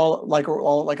 when they were That all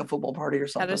like a football party or that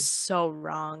is something. so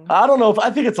wrong. I don't know if I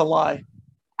think it's a lie.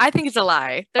 I think it's a lie.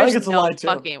 I think There's it's a no lie too.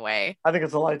 fucking way. I think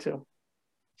it's a lie too.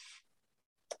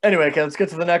 Anyway, okay, let's get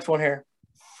to the next one here.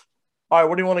 All right,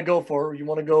 what do you want to go for? You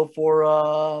want to go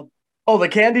for the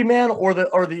Candyman or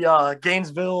the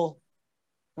Gainesville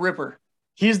Ripper?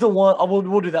 He's the one.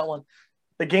 We'll do that one.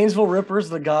 The Gainesville Ripper is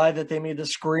the guy that they made the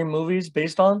Scream movies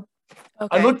based on.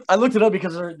 Okay. I looked it up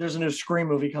because there's a new Scream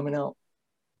movie coming out.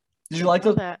 Did you like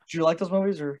Know those? that. Did you like those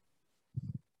movies or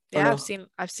Yeah, no?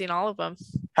 I've seen all of them.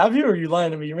 Have you or are you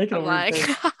lying to me? You're making a I'm weird like,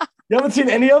 face. You haven't seen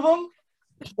any of them?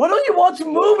 Why don't you watch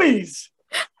movies?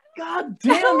 God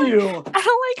damn you! I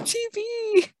don't like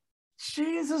TV.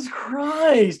 Jesus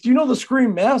Christ! You know the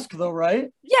Scream mask though, right?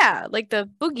 Yeah, like the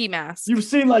boogie mask. You've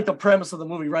seen like the premise of the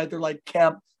movie, right? They're like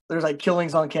there's like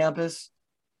killings on campus.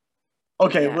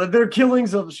 Okay, Yeah. well, they're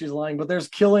killings of she's lying, but there's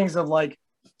killings of like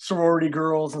sorority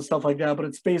girls and stuff like that. But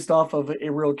it's based off of a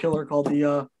real killer called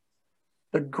the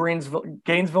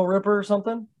Gainesville Ripper or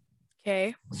something.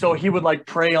 Okay. So he would like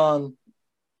prey on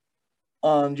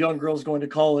young girls going to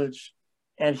college,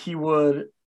 and he would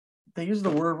they use the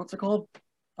word what's it called?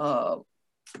 Uh,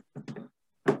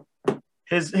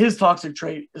 his toxic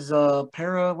trait is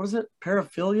what is it?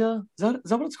 Paraphilia? Is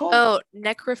that what it's called? Oh,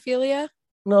 necrophilia?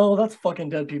 No, that's fucking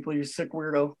dead people, you sick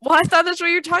weirdo. Well, I thought that's what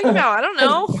you're talking about. I don't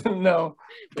know. No.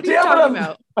 What are you talking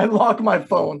about? I locked my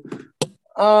phone.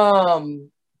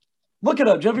 Look it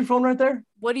up. Do you have your phone right there?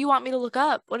 What do you want me to look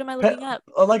up? What am I looking up?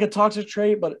 Like a toxic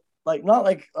trait, but like not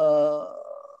like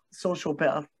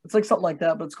sociopath. It's like something like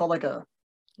that, but it's called like a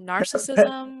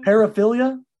Narcissism?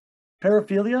 paraphilia.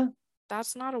 Paraphilia.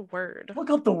 That's not a word.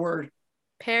 Look up the word.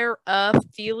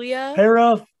 Paraphilia?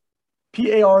 Paraphilla.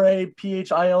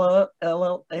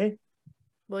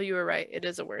 Well, you were right. It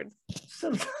is a word.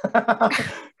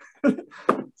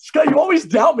 Scott, you always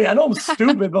doubt me. I know I'm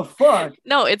stupid, but fuck.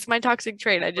 No, it's my toxic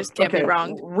trait. I just can't be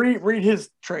wrong. Read his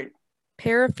trait.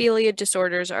 Paraphilia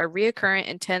disorders are recurrent,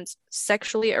 intense,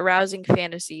 sexually arousing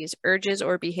fantasies, urges,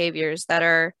 or behaviors that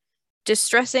are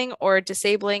distressing or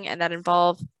disabling and that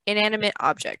involve inanimate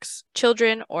objects,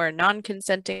 children, or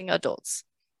non-consenting adults.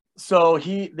 So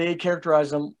they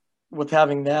characterized him with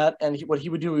having that, and what he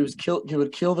would do, he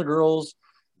would kill the girls,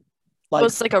 like,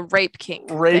 it's like a rape kink.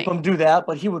 Rape them, do that,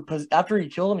 but he would after he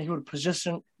killed them, he would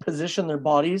position their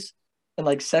bodies in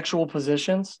like sexual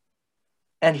positions,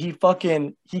 and he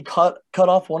cut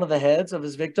off one of the heads of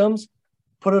his victims,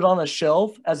 put it on a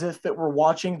shelf as if it were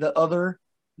watching the other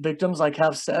victims like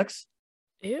have sex.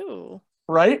 Ew.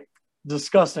 Right?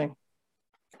 Disgusting.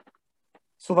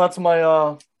 So that's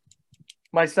my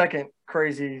my second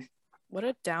crazy. What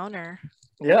a downer.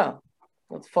 Yeah.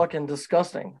 That's fucking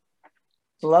disgusting.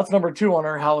 So that's number 2 on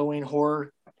our Halloween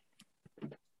horror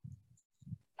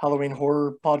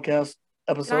podcast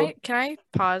episode. Can I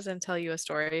pause and tell you a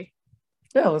story?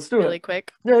 Yeah, let's do really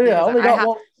quick. Yeah.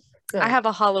 I have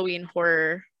a Halloween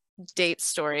horror date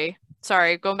story.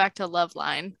 Sorry, going back to Love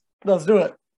Line. Let's do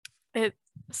it. Wait,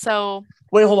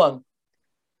 hold on.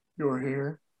 You're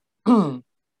here.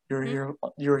 You're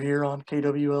here on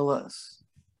KWLS.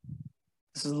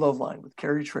 This is Love Line with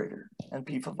Karey Trader and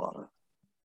P. Favada.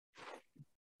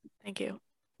 Thank you.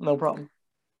 No problem.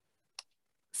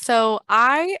 So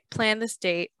I planned this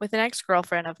date with an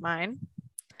ex-girlfriend of mine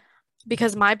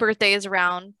because my birthday is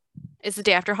the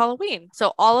day after Halloween.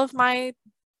 So all of my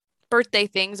birthday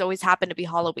things always happen to be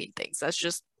Halloween things. That's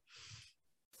just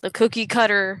the cookie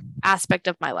cutter aspect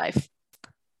of my life.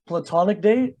 Platonic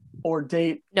date or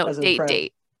date? No,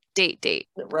 date.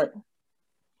 Right.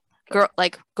 Girl,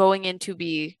 like going into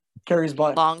be Carries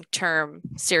by long-term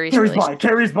serious.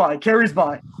 Carries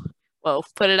by. Whoa,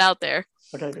 put it out there.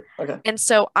 Okay. And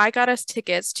so I got us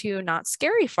tickets to Not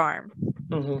Scary Farm.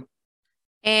 Mm-hmm.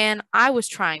 And I was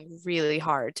trying really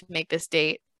hard to make this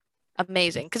date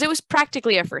amazing because it was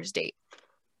practically a first date.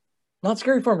 Not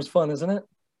Scary Farm is fun, isn't it?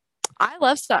 I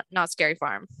love Not Scary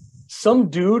Farm. Some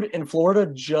dude in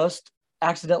Florida just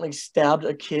accidentally stabbed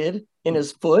a kid in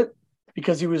his foot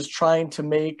because he was trying to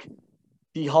make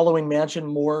the Halloween mansion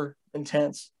more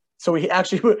intense. So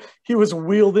he was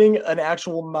wielding an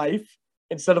actual knife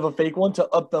instead of a fake one to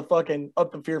up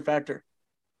the fear factor.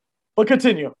 But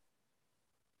continue.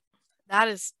 That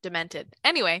is demented.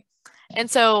 Anyway,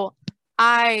 and so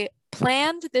I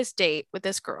planned this date with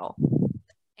this girl,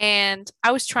 and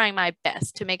I was trying my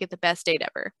best to make it the best date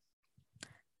ever.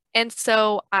 And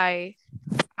so I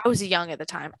was young at the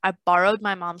time. I borrowed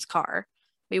my mom's car.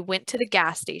 We went to the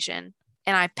gas station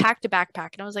and I packed a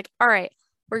backpack and I was like, all right,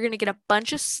 we're going to get a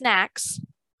bunch of snacks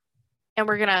and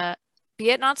we're going to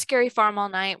be at Not Scary Farm all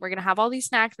night. We're going to have all these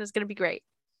snacks and it's going to be great.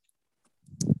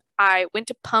 I went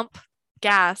to pump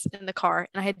gas in the car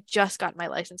and I had just gotten my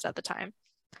license at the time.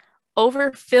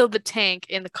 Overfilled the tank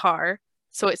in the car.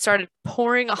 So it started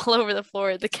pouring all over the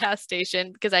floor at the gas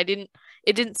station because it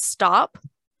didn't stop.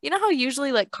 You know how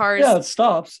usually like cars, Yeah, it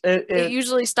stops. it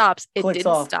usually stops. It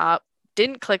didn't stop,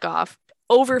 didn't click off,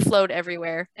 overflowed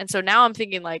everywhere. And so now I'm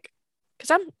thinking like,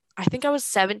 because I think I was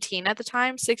 17 at the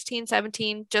time, 16,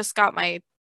 17, just got my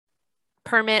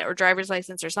permit or driver's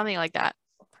license or something like that.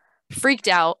 Freaked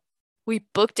out. We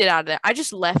booked it out of there. I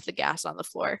just left the gas on the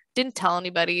floor. Didn't tell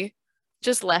anybody.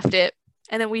 Just left it.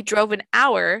 And then we drove an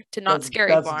hour to Not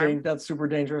Scary Farm. That's super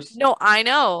dangerous. No, I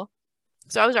know.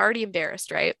 So I was already embarrassed,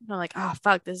 right? And I'm like, oh,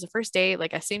 fuck, this is the first date.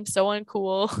 Like, I seem so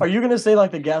uncool. Are you going to say,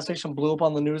 like, the gas station blew up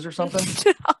on the news or something?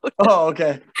 No. Oh,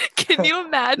 okay. Can you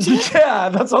imagine? Yeah,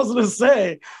 that's what I was going to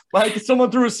say. Like,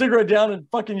 someone threw a cigarette down and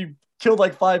fucking you killed,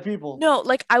 like, 5 people. No,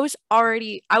 like, I was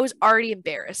already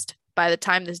embarrassed by the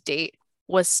time this date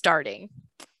was starting.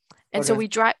 And so we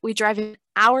drive an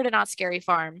hour to Not Scary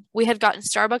Farm. We had gotten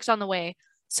Starbucks on the way.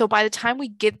 So by the time we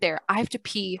get there, I have to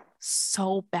pee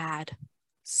so bad.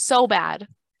 So bad.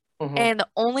 Mm-hmm. And the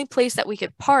only place that we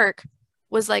could park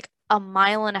was like a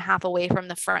mile and a half away from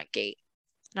the front gate.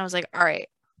 And I was like, all right,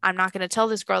 I'm not going to tell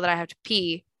this girl that I have to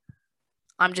pee.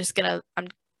 I'm going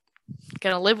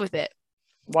to live with it.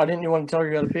 Why didn't you want to tell her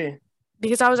you got to pee?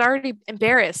 Because I was already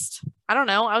embarrassed. I don't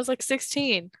know. I was like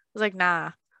 16. I was like,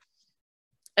 nah.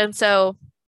 And so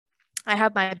I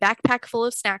have my backpack full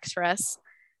of snacks for us.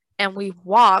 And we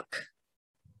walk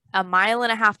a mile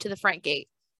and a half to the front gate.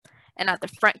 And at the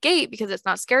front gate, because it's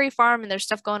Not Scary Farm and there's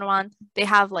stuff going on, they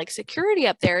have like security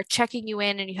up there checking you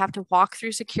in and you have to walk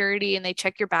through security and they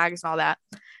check your bags and all that.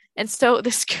 And so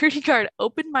the security guard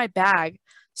opened my bag,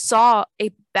 saw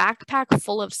a backpack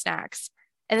full of snacks.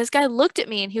 And this guy looked at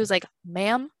me and he was like,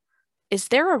 ma'am, is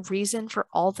there a reason for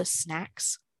all the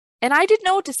snacks? And I didn't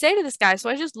know what to say to this guy. So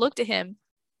I just looked at him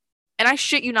and I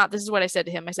shit you not, this is what I said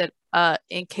to him. I said,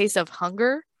 in case of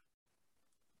hunger.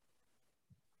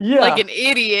 Yeah. Like an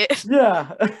idiot.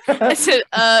 Yeah. I said,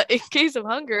 in case of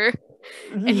hunger.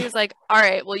 And he was like, all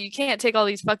right, well, you can't take all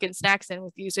these fucking snacks in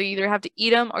with you. So you either have to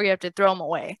eat them or you have to throw them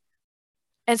away.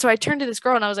 And so I turned to this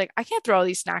girl and I was like, I can't throw all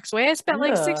these snacks away. I spent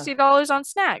like $60 on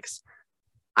snacks.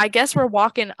 I guess we're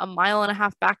walking a mile and a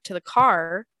half back to the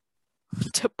car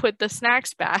to put the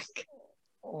snacks back.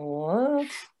 What?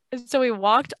 And so we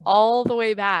walked all the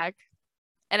way back.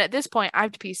 And at this point, I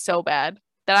have to pee so bad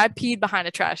that I peed behind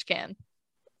a trash can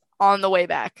on the way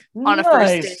back on a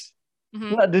first date.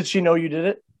 Mm-hmm. Did she know you did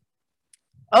it?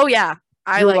 Oh, yeah.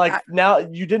 Now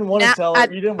you didn't want to tell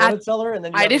her. You didn't want to tell her, and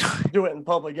then you didn't do it in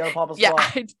public. You got to pop a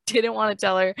spot. Yeah, I didn't want to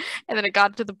tell her. And then it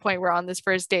got to the point where on this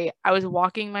first date, I was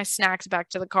walking my snacks back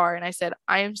to the car and I said,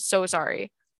 I am so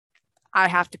sorry. I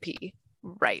have to pee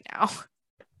right now.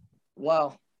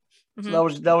 Wow. Mm-hmm. So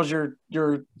that was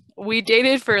your we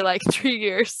dated for like 3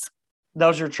 years. That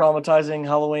was your traumatizing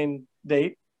Halloween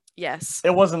date? Yes.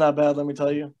 It wasn't that bad, let me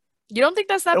tell you. You don't think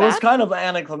that's that bad? It was kind of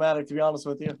anticlimactic, to be honest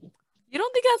with you. You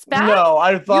don't think that's bad? No,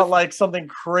 I thought like something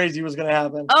crazy was going to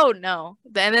happen. Oh, no.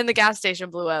 And then the gas station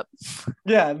blew up.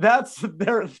 Yeah, that's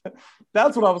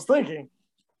what I was thinking.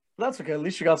 That's okay. At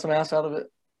least you got some ass out of it.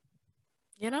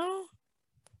 You know?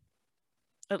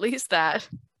 At least that.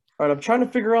 All right, I'm trying to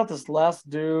figure out this last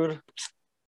dude.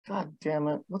 God damn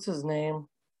it. What's his name?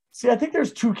 See, I think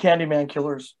there's 2 Candyman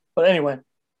killers. But anyway.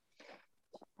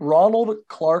 Ronald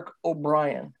Clark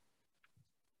O'Brien.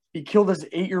 He killed his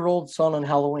 8-year-old son on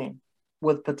Halloween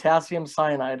with potassium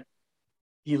cyanide.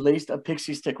 He laced a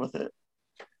pixie stick with it.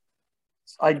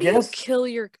 I guess you kill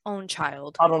your own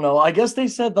child. I don't know. I guess they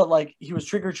said that like he was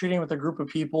trick-or-treating with a group of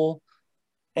people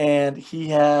and he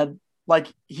had like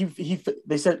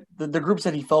they said the group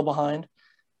said he fell behind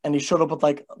and he showed up with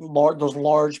like those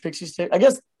large pixie sticks. I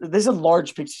guess they said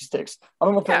large pixie sticks. I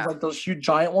don't know if it was like those huge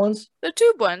giant ones. The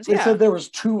tube ones, They said there was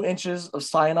 2 inches of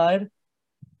cyanide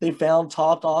they found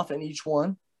topped off in each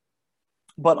one.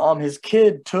 But his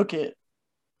kid took it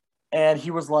and he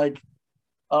was like,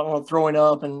 I don't know, throwing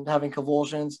up and having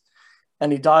convulsions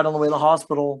and he died on the way to the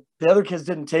hospital. The other kids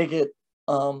didn't take it.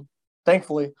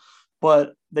 thankfully.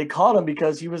 But they caught him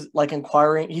because he was like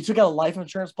inquiring. He took out a life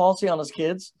insurance policy on his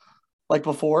kids, like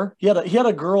before. He had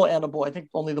a girl and a boy. I think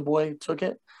only the boy took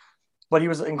it, but he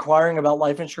was inquiring about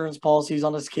life insurance policies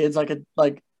on his kids. Like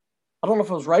I don't know if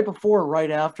it was right before or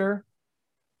right after.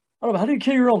 I don't know. How do you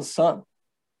kill your own son?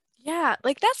 Yeah,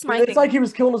 like that's my It's thing. like he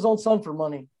was killing his own son for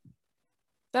money.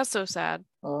 That's so sad.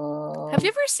 Have you Um,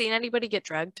 ever seen anybody get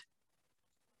drugged?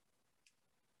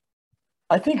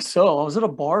 I think so. I was at a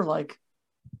bar like,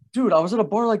 dude, I was at a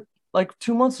bar like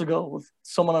 2 months ago with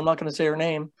someone. I'm not going to say her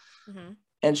name, Mm-hmm.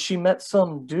 and she met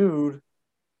some dude.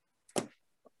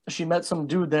 She met some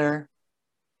dude there.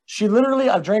 She literally,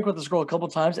 I've drank with this girl a couple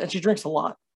times, and she drinks a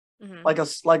lot, Mm-hmm.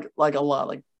 like a lot,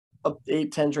 like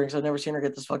 8, 10 drinks. I've never seen her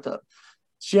get this fucked up.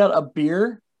 She had a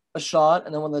beer, a shot,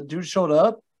 and then when the dude showed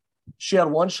up, she had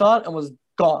one shot and was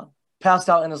gone, passed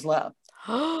out in his lap.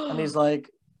 And he's like,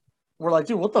 we're like,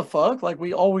 dude, what the fuck? Like,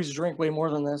 we always drink way more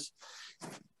than this.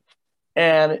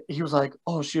 And he was like,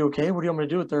 oh, is she okay? What do you want me to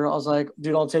do with her? I was like,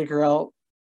 dude, I'll take her out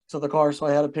to the car. So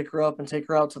I had to pick her up and take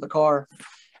her out to the car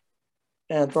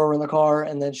and throw her in the car.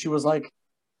 And then she was like,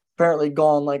 apparently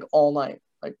gone like all night,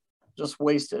 like just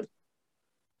wasted.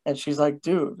 And she's like,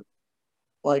 dude,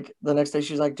 like the next day,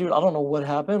 she's like, dude, I don't know what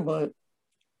happened, but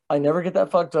I never get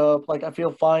that fucked up. Like, I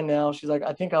feel fine now. She's like,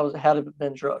 I think I had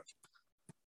been drugged.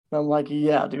 And I'm like,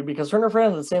 yeah, dude, because her and her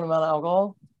friend had the same amount of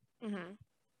alcohol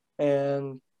Mm-hmm.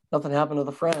 and nothing happened to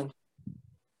the friend.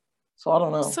 So I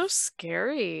don't know. So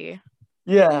scary.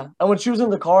 Yeah. And when she was in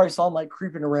the car, I saw him like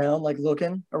creeping around, like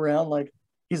looking around, like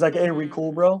he's like, hey, we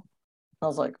cool, Mm. bro. I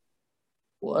was like,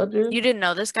 what, dude? You didn't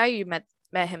know this guy? You met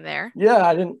him there? Yeah,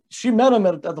 I didn't. She met him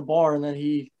at the bar, and then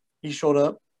he showed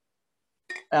up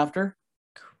after.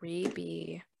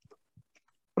 Creepy.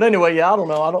 But anyway, yeah, I don't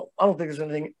know. I don't think there's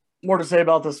anything more to say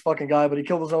about this fucking guy. But he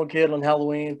killed his own kid on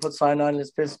Halloween, put cyanide in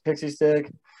his pixie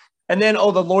stick, and then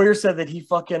the lawyer said that he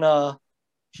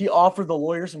offered the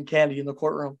lawyer some candy in the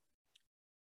courtroom.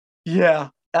 Yeah,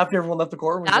 after everyone left the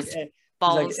courtroom, That's he's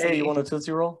like, hey, you ballsy. want a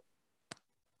Tootsie Roll?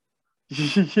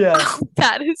 Yeah.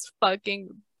 That is fucking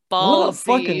What a ballsy.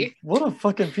 fucking what a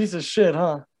fucking piece of shit,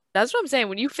 huh? That's what I'm saying.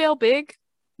 When you fail big,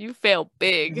 you fail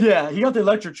big. Yeah, he got the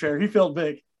electric chair. He failed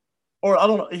big. Or I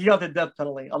don't know. He got the death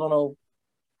penalty. I don't know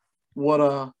what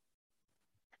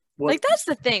what Like that's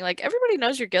the thing. Like everybody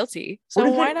knows you're guilty. what So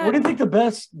do you why think what not? do you think the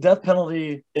best death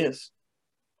penalty is?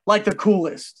 Like the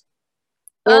coolest.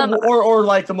 Or Um, or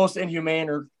like the most inhumane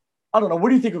or I don't know. What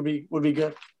do you think would be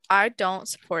good? I don't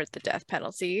support the death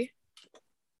penalty.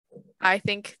 I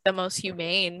think the most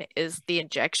humane is the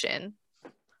injection.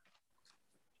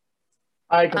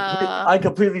 Uh, I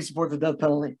completely support the death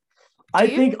penalty. do I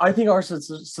you? think our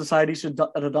society should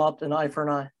adopt an eye for an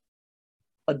eye.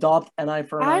 Adopt an eye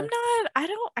for an I'm eye.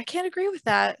 not, I can't agree with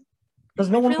that. Because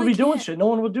I no one would really be doing can't. shit. No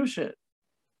one would do shit.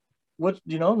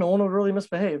 No one would really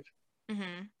misbehave.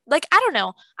 Like, I don't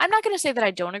know. I'm not going to say that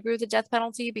I don't agree with the death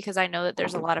penalty because I know that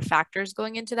there's a lot of factors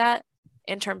going into that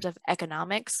in terms of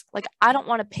economics. Like, I don't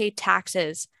want to pay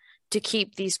taxes to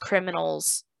keep these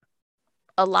criminals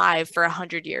alive for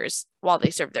 100 years while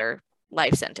they serve their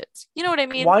life sentence. You know what I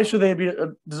mean? Why should they be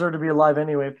deserve to be alive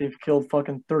anyway if they've killed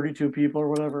fucking 32 people or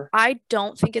whatever? I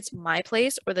don't think it's my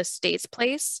place or the state's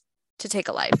place to take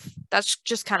a life. That's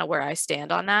just kind of where I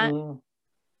stand on that. Mm.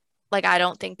 Like, I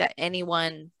don't think that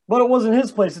anyone. But it wasn't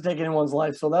his place to take anyone's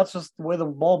life, so that's just the way the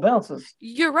ball bounces.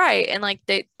 You're right. And like,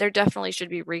 there definitely should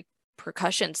be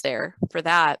repercussions there for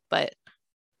that. But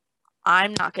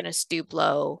I'm not going to stoop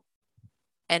low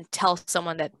and tell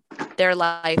someone that their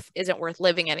life isn't worth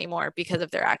living anymore because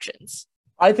of their actions.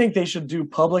 I think they should do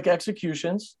public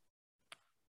executions,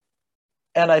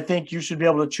 and I think you should be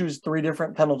able to choose 3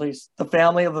 different penalties. The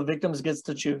family of the victims gets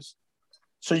to choose.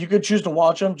 So you could choose to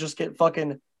watch them just get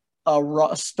fucking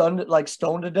stunned, like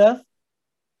stoned to death,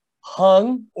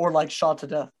 hung, or like shot to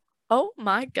death. Oh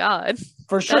my God.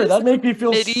 For That sure, is that make me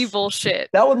feel medieval shit.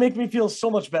 that would make me feel so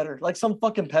much better. Like some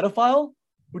fucking pedophile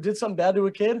who did something bad to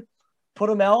a kid, put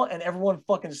him out, and everyone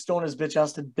fucking stone his bitch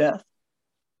ass to death.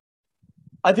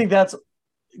 I think that's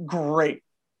great.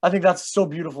 I think that's so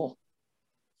beautiful.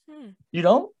 You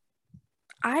know,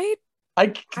 I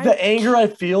I I the anger I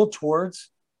feel towards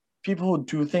people who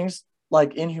do things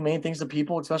like inhumane things to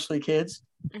people, especially kids.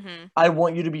 mhm. I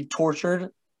want you to be tortured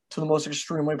to the most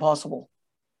extreme way possible.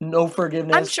 No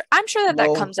forgiveness. I'm sure that that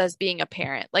No, comes as being a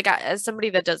parent. Like as somebody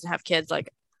that doesn't have kids,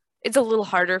 like it's a little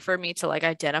harder for me to like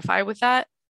identify with that.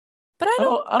 But I I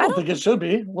don't don't think it should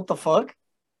be. What the fuck?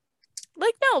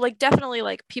 like no, like definitely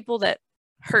like people that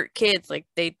hurt kids, like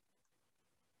they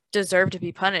deserve to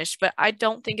be punished, but I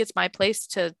don't think it's my place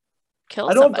to kill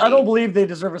I don't somebody. believe they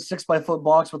deserve a 6 by foot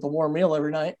box with a warm meal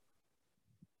every night.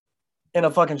 in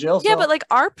a fucking jail Yeah, cell. but like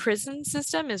our prison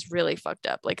system is really fucked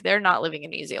up. Like they're not living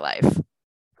an easy life.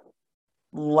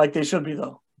 Like they should be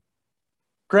though.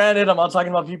 Granted, I'm not talking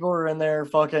about people who are in there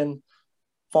fucking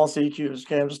falsely accused.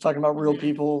 Okay, I'm just talking about real Mm-hmm.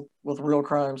 people with real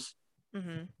crimes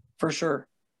Mm-hmm. for sure.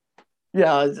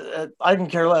 Yeah, I can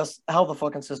care less how the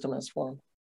fucking system is formed.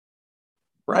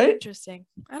 Right? Interesting.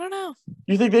 I don't know.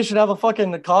 You think they should have a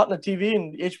fucking cot and a TV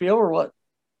and HBO or what?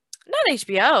 Not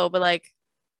HBO, but like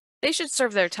they should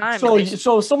serve their time and So, they should.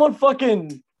 so if someone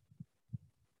fucking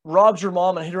robs your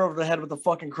mom and hit her over the head with a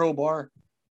fucking crowbar,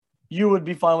 you would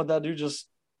be fine with that, dude. Just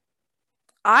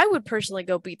I would personally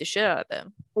go beat the shit out of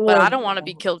them, but I don't want to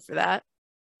be well, killed for that.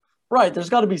 right. There's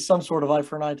got to be some sort of eye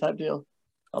for an eye type deal.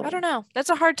 I don't know. That's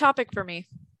a hard topic for me.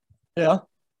 Yeah.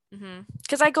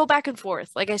 Because I go back and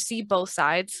forth. Like I see both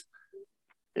sides.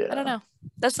 I don't Yeah. know.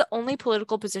 That's the only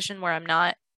political position where I'm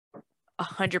not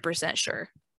 100% sure.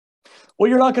 Well,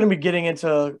 you're not going to be getting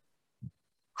into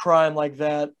crime like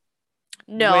that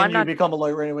No, when I'm you not. become a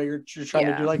lawyer anyway. You're trying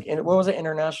to do Yeah. like what was it?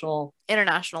 International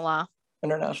law.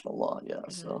 International law. Yeah.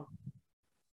 So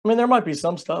I mean, there might be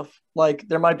some stuff like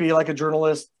there might be like a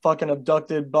journalist fucking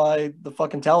abducted by the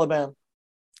fucking Taliban.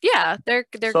 Yeah, there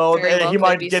So very well he could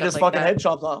might be get stuff his like fucking that. head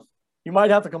chopped off. You might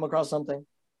have to come across something.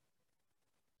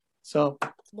 So,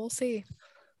 We'll see.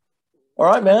 all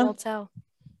right, Time man. will tell.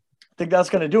 I think that's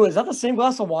gonna do it. Is that the same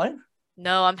glass of wine?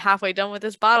 No, I'm halfway done with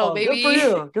this bottle, Oh, good for baby.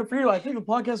 you. Good for you. I think the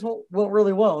podcast went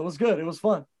really well. It was good. It was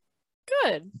fun.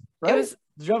 Good. It Right? was.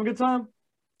 Did you have a good time?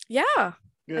 Yeah, I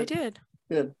Good. did.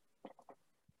 Good.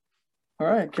 All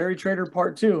right, Carey Trader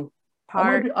Part 2.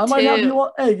 Part I might have you two.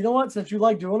 on. Hey, you know what? Since you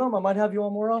like doing them, I might have you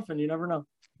on more often. You never know.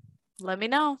 Let me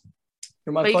know.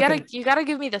 You're my But fucking. you gotta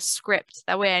give me the script.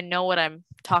 That way I know what I'm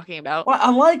talking about. Well, I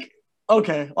like.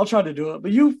 Okay, I'll try to do it.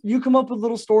 But you come up with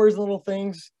little stories and little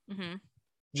things Mm-hmm.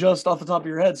 just off the top of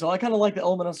your head. So I kind of like the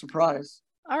element of surprise.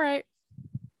 All right.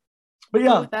 But Go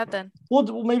yeah, with that then.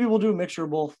 maybe we'll do a mixture of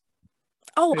both.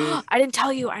 Oh, I didn't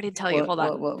tell you. I didn't tell you. What Hold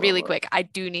on. what Really what? quick.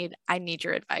 I need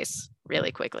your advice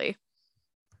really quickly.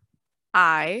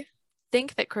 I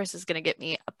think that Chris is gonna get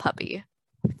me a puppy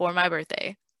for my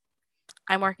birthday.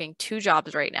 I'm working 2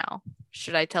 jobs right now.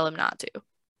 Should I tell him not to?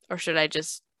 Or should I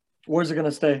just Where's it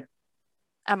gonna stay?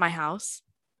 at my house?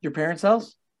 Your parents'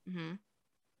 house? Hmm.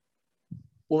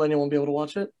 Will anyone be able to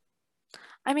watch it?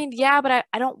 I mean, yeah, but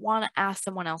I don't want to ask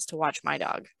someone else to watch my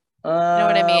dog. You know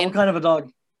what I What mean? kind of a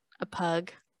dog? A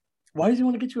pug. Why does he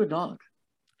want to get you a dog?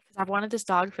 Because I've wanted this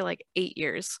dog for like 8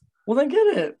 years. Well, then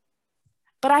get it.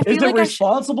 But I Is feel it like I should.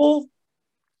 responsible?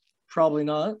 Probably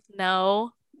not.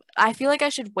 No. I feel like I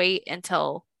should wait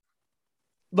until.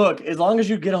 Look, as long as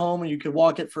you get home and you could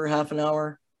walk it for half an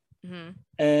hour Mhm.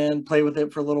 and play with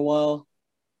it for a little while,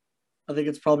 I think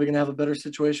it's probably going to have a better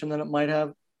situation than it might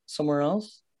have somewhere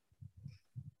else.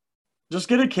 Just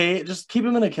get a cage. Just keep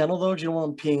him in a kennel though, because you don't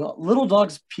want him peeing. Little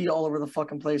dogs pee all over the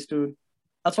fucking place, dude.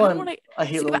 That's I why don't want to. I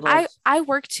hate See, little but dogs. I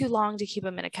work too long to keep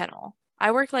him in a kennel.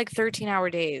 I work like 13-hour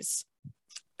days.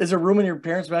 Is there room in your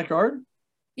parents' backyard?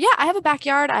 Yeah, I have a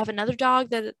backyard. I have another dog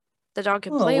that the dog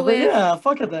can Oh play well, then with. yeah,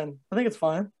 fuck it then. I think it's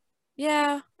fine.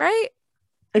 Yeah, right?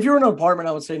 If you were in an apartment,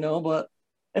 I would say no, but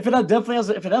if it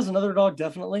has another dog,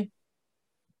 definitely.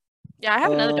 Yeah, I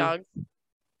have another Um, dog.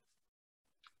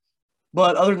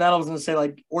 but other than that, I was gonna say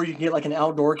like, or you can get like an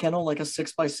outdoor kennel, like a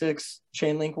 6x6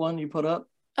 chain link one you put up.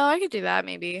 Oh, I could do that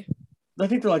maybe. I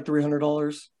think they're like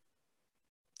 $300.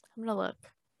 I'm gonna look.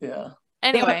 Yeah. Yeah,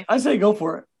 Anyway, I say go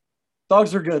for it.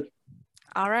 Dogs are good.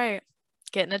 all right.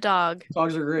 Getting a dog.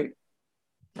 Dogs are great.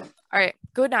 All right.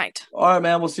 Good night. All right,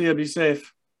 man. We'll see you. Be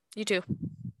safe. You too.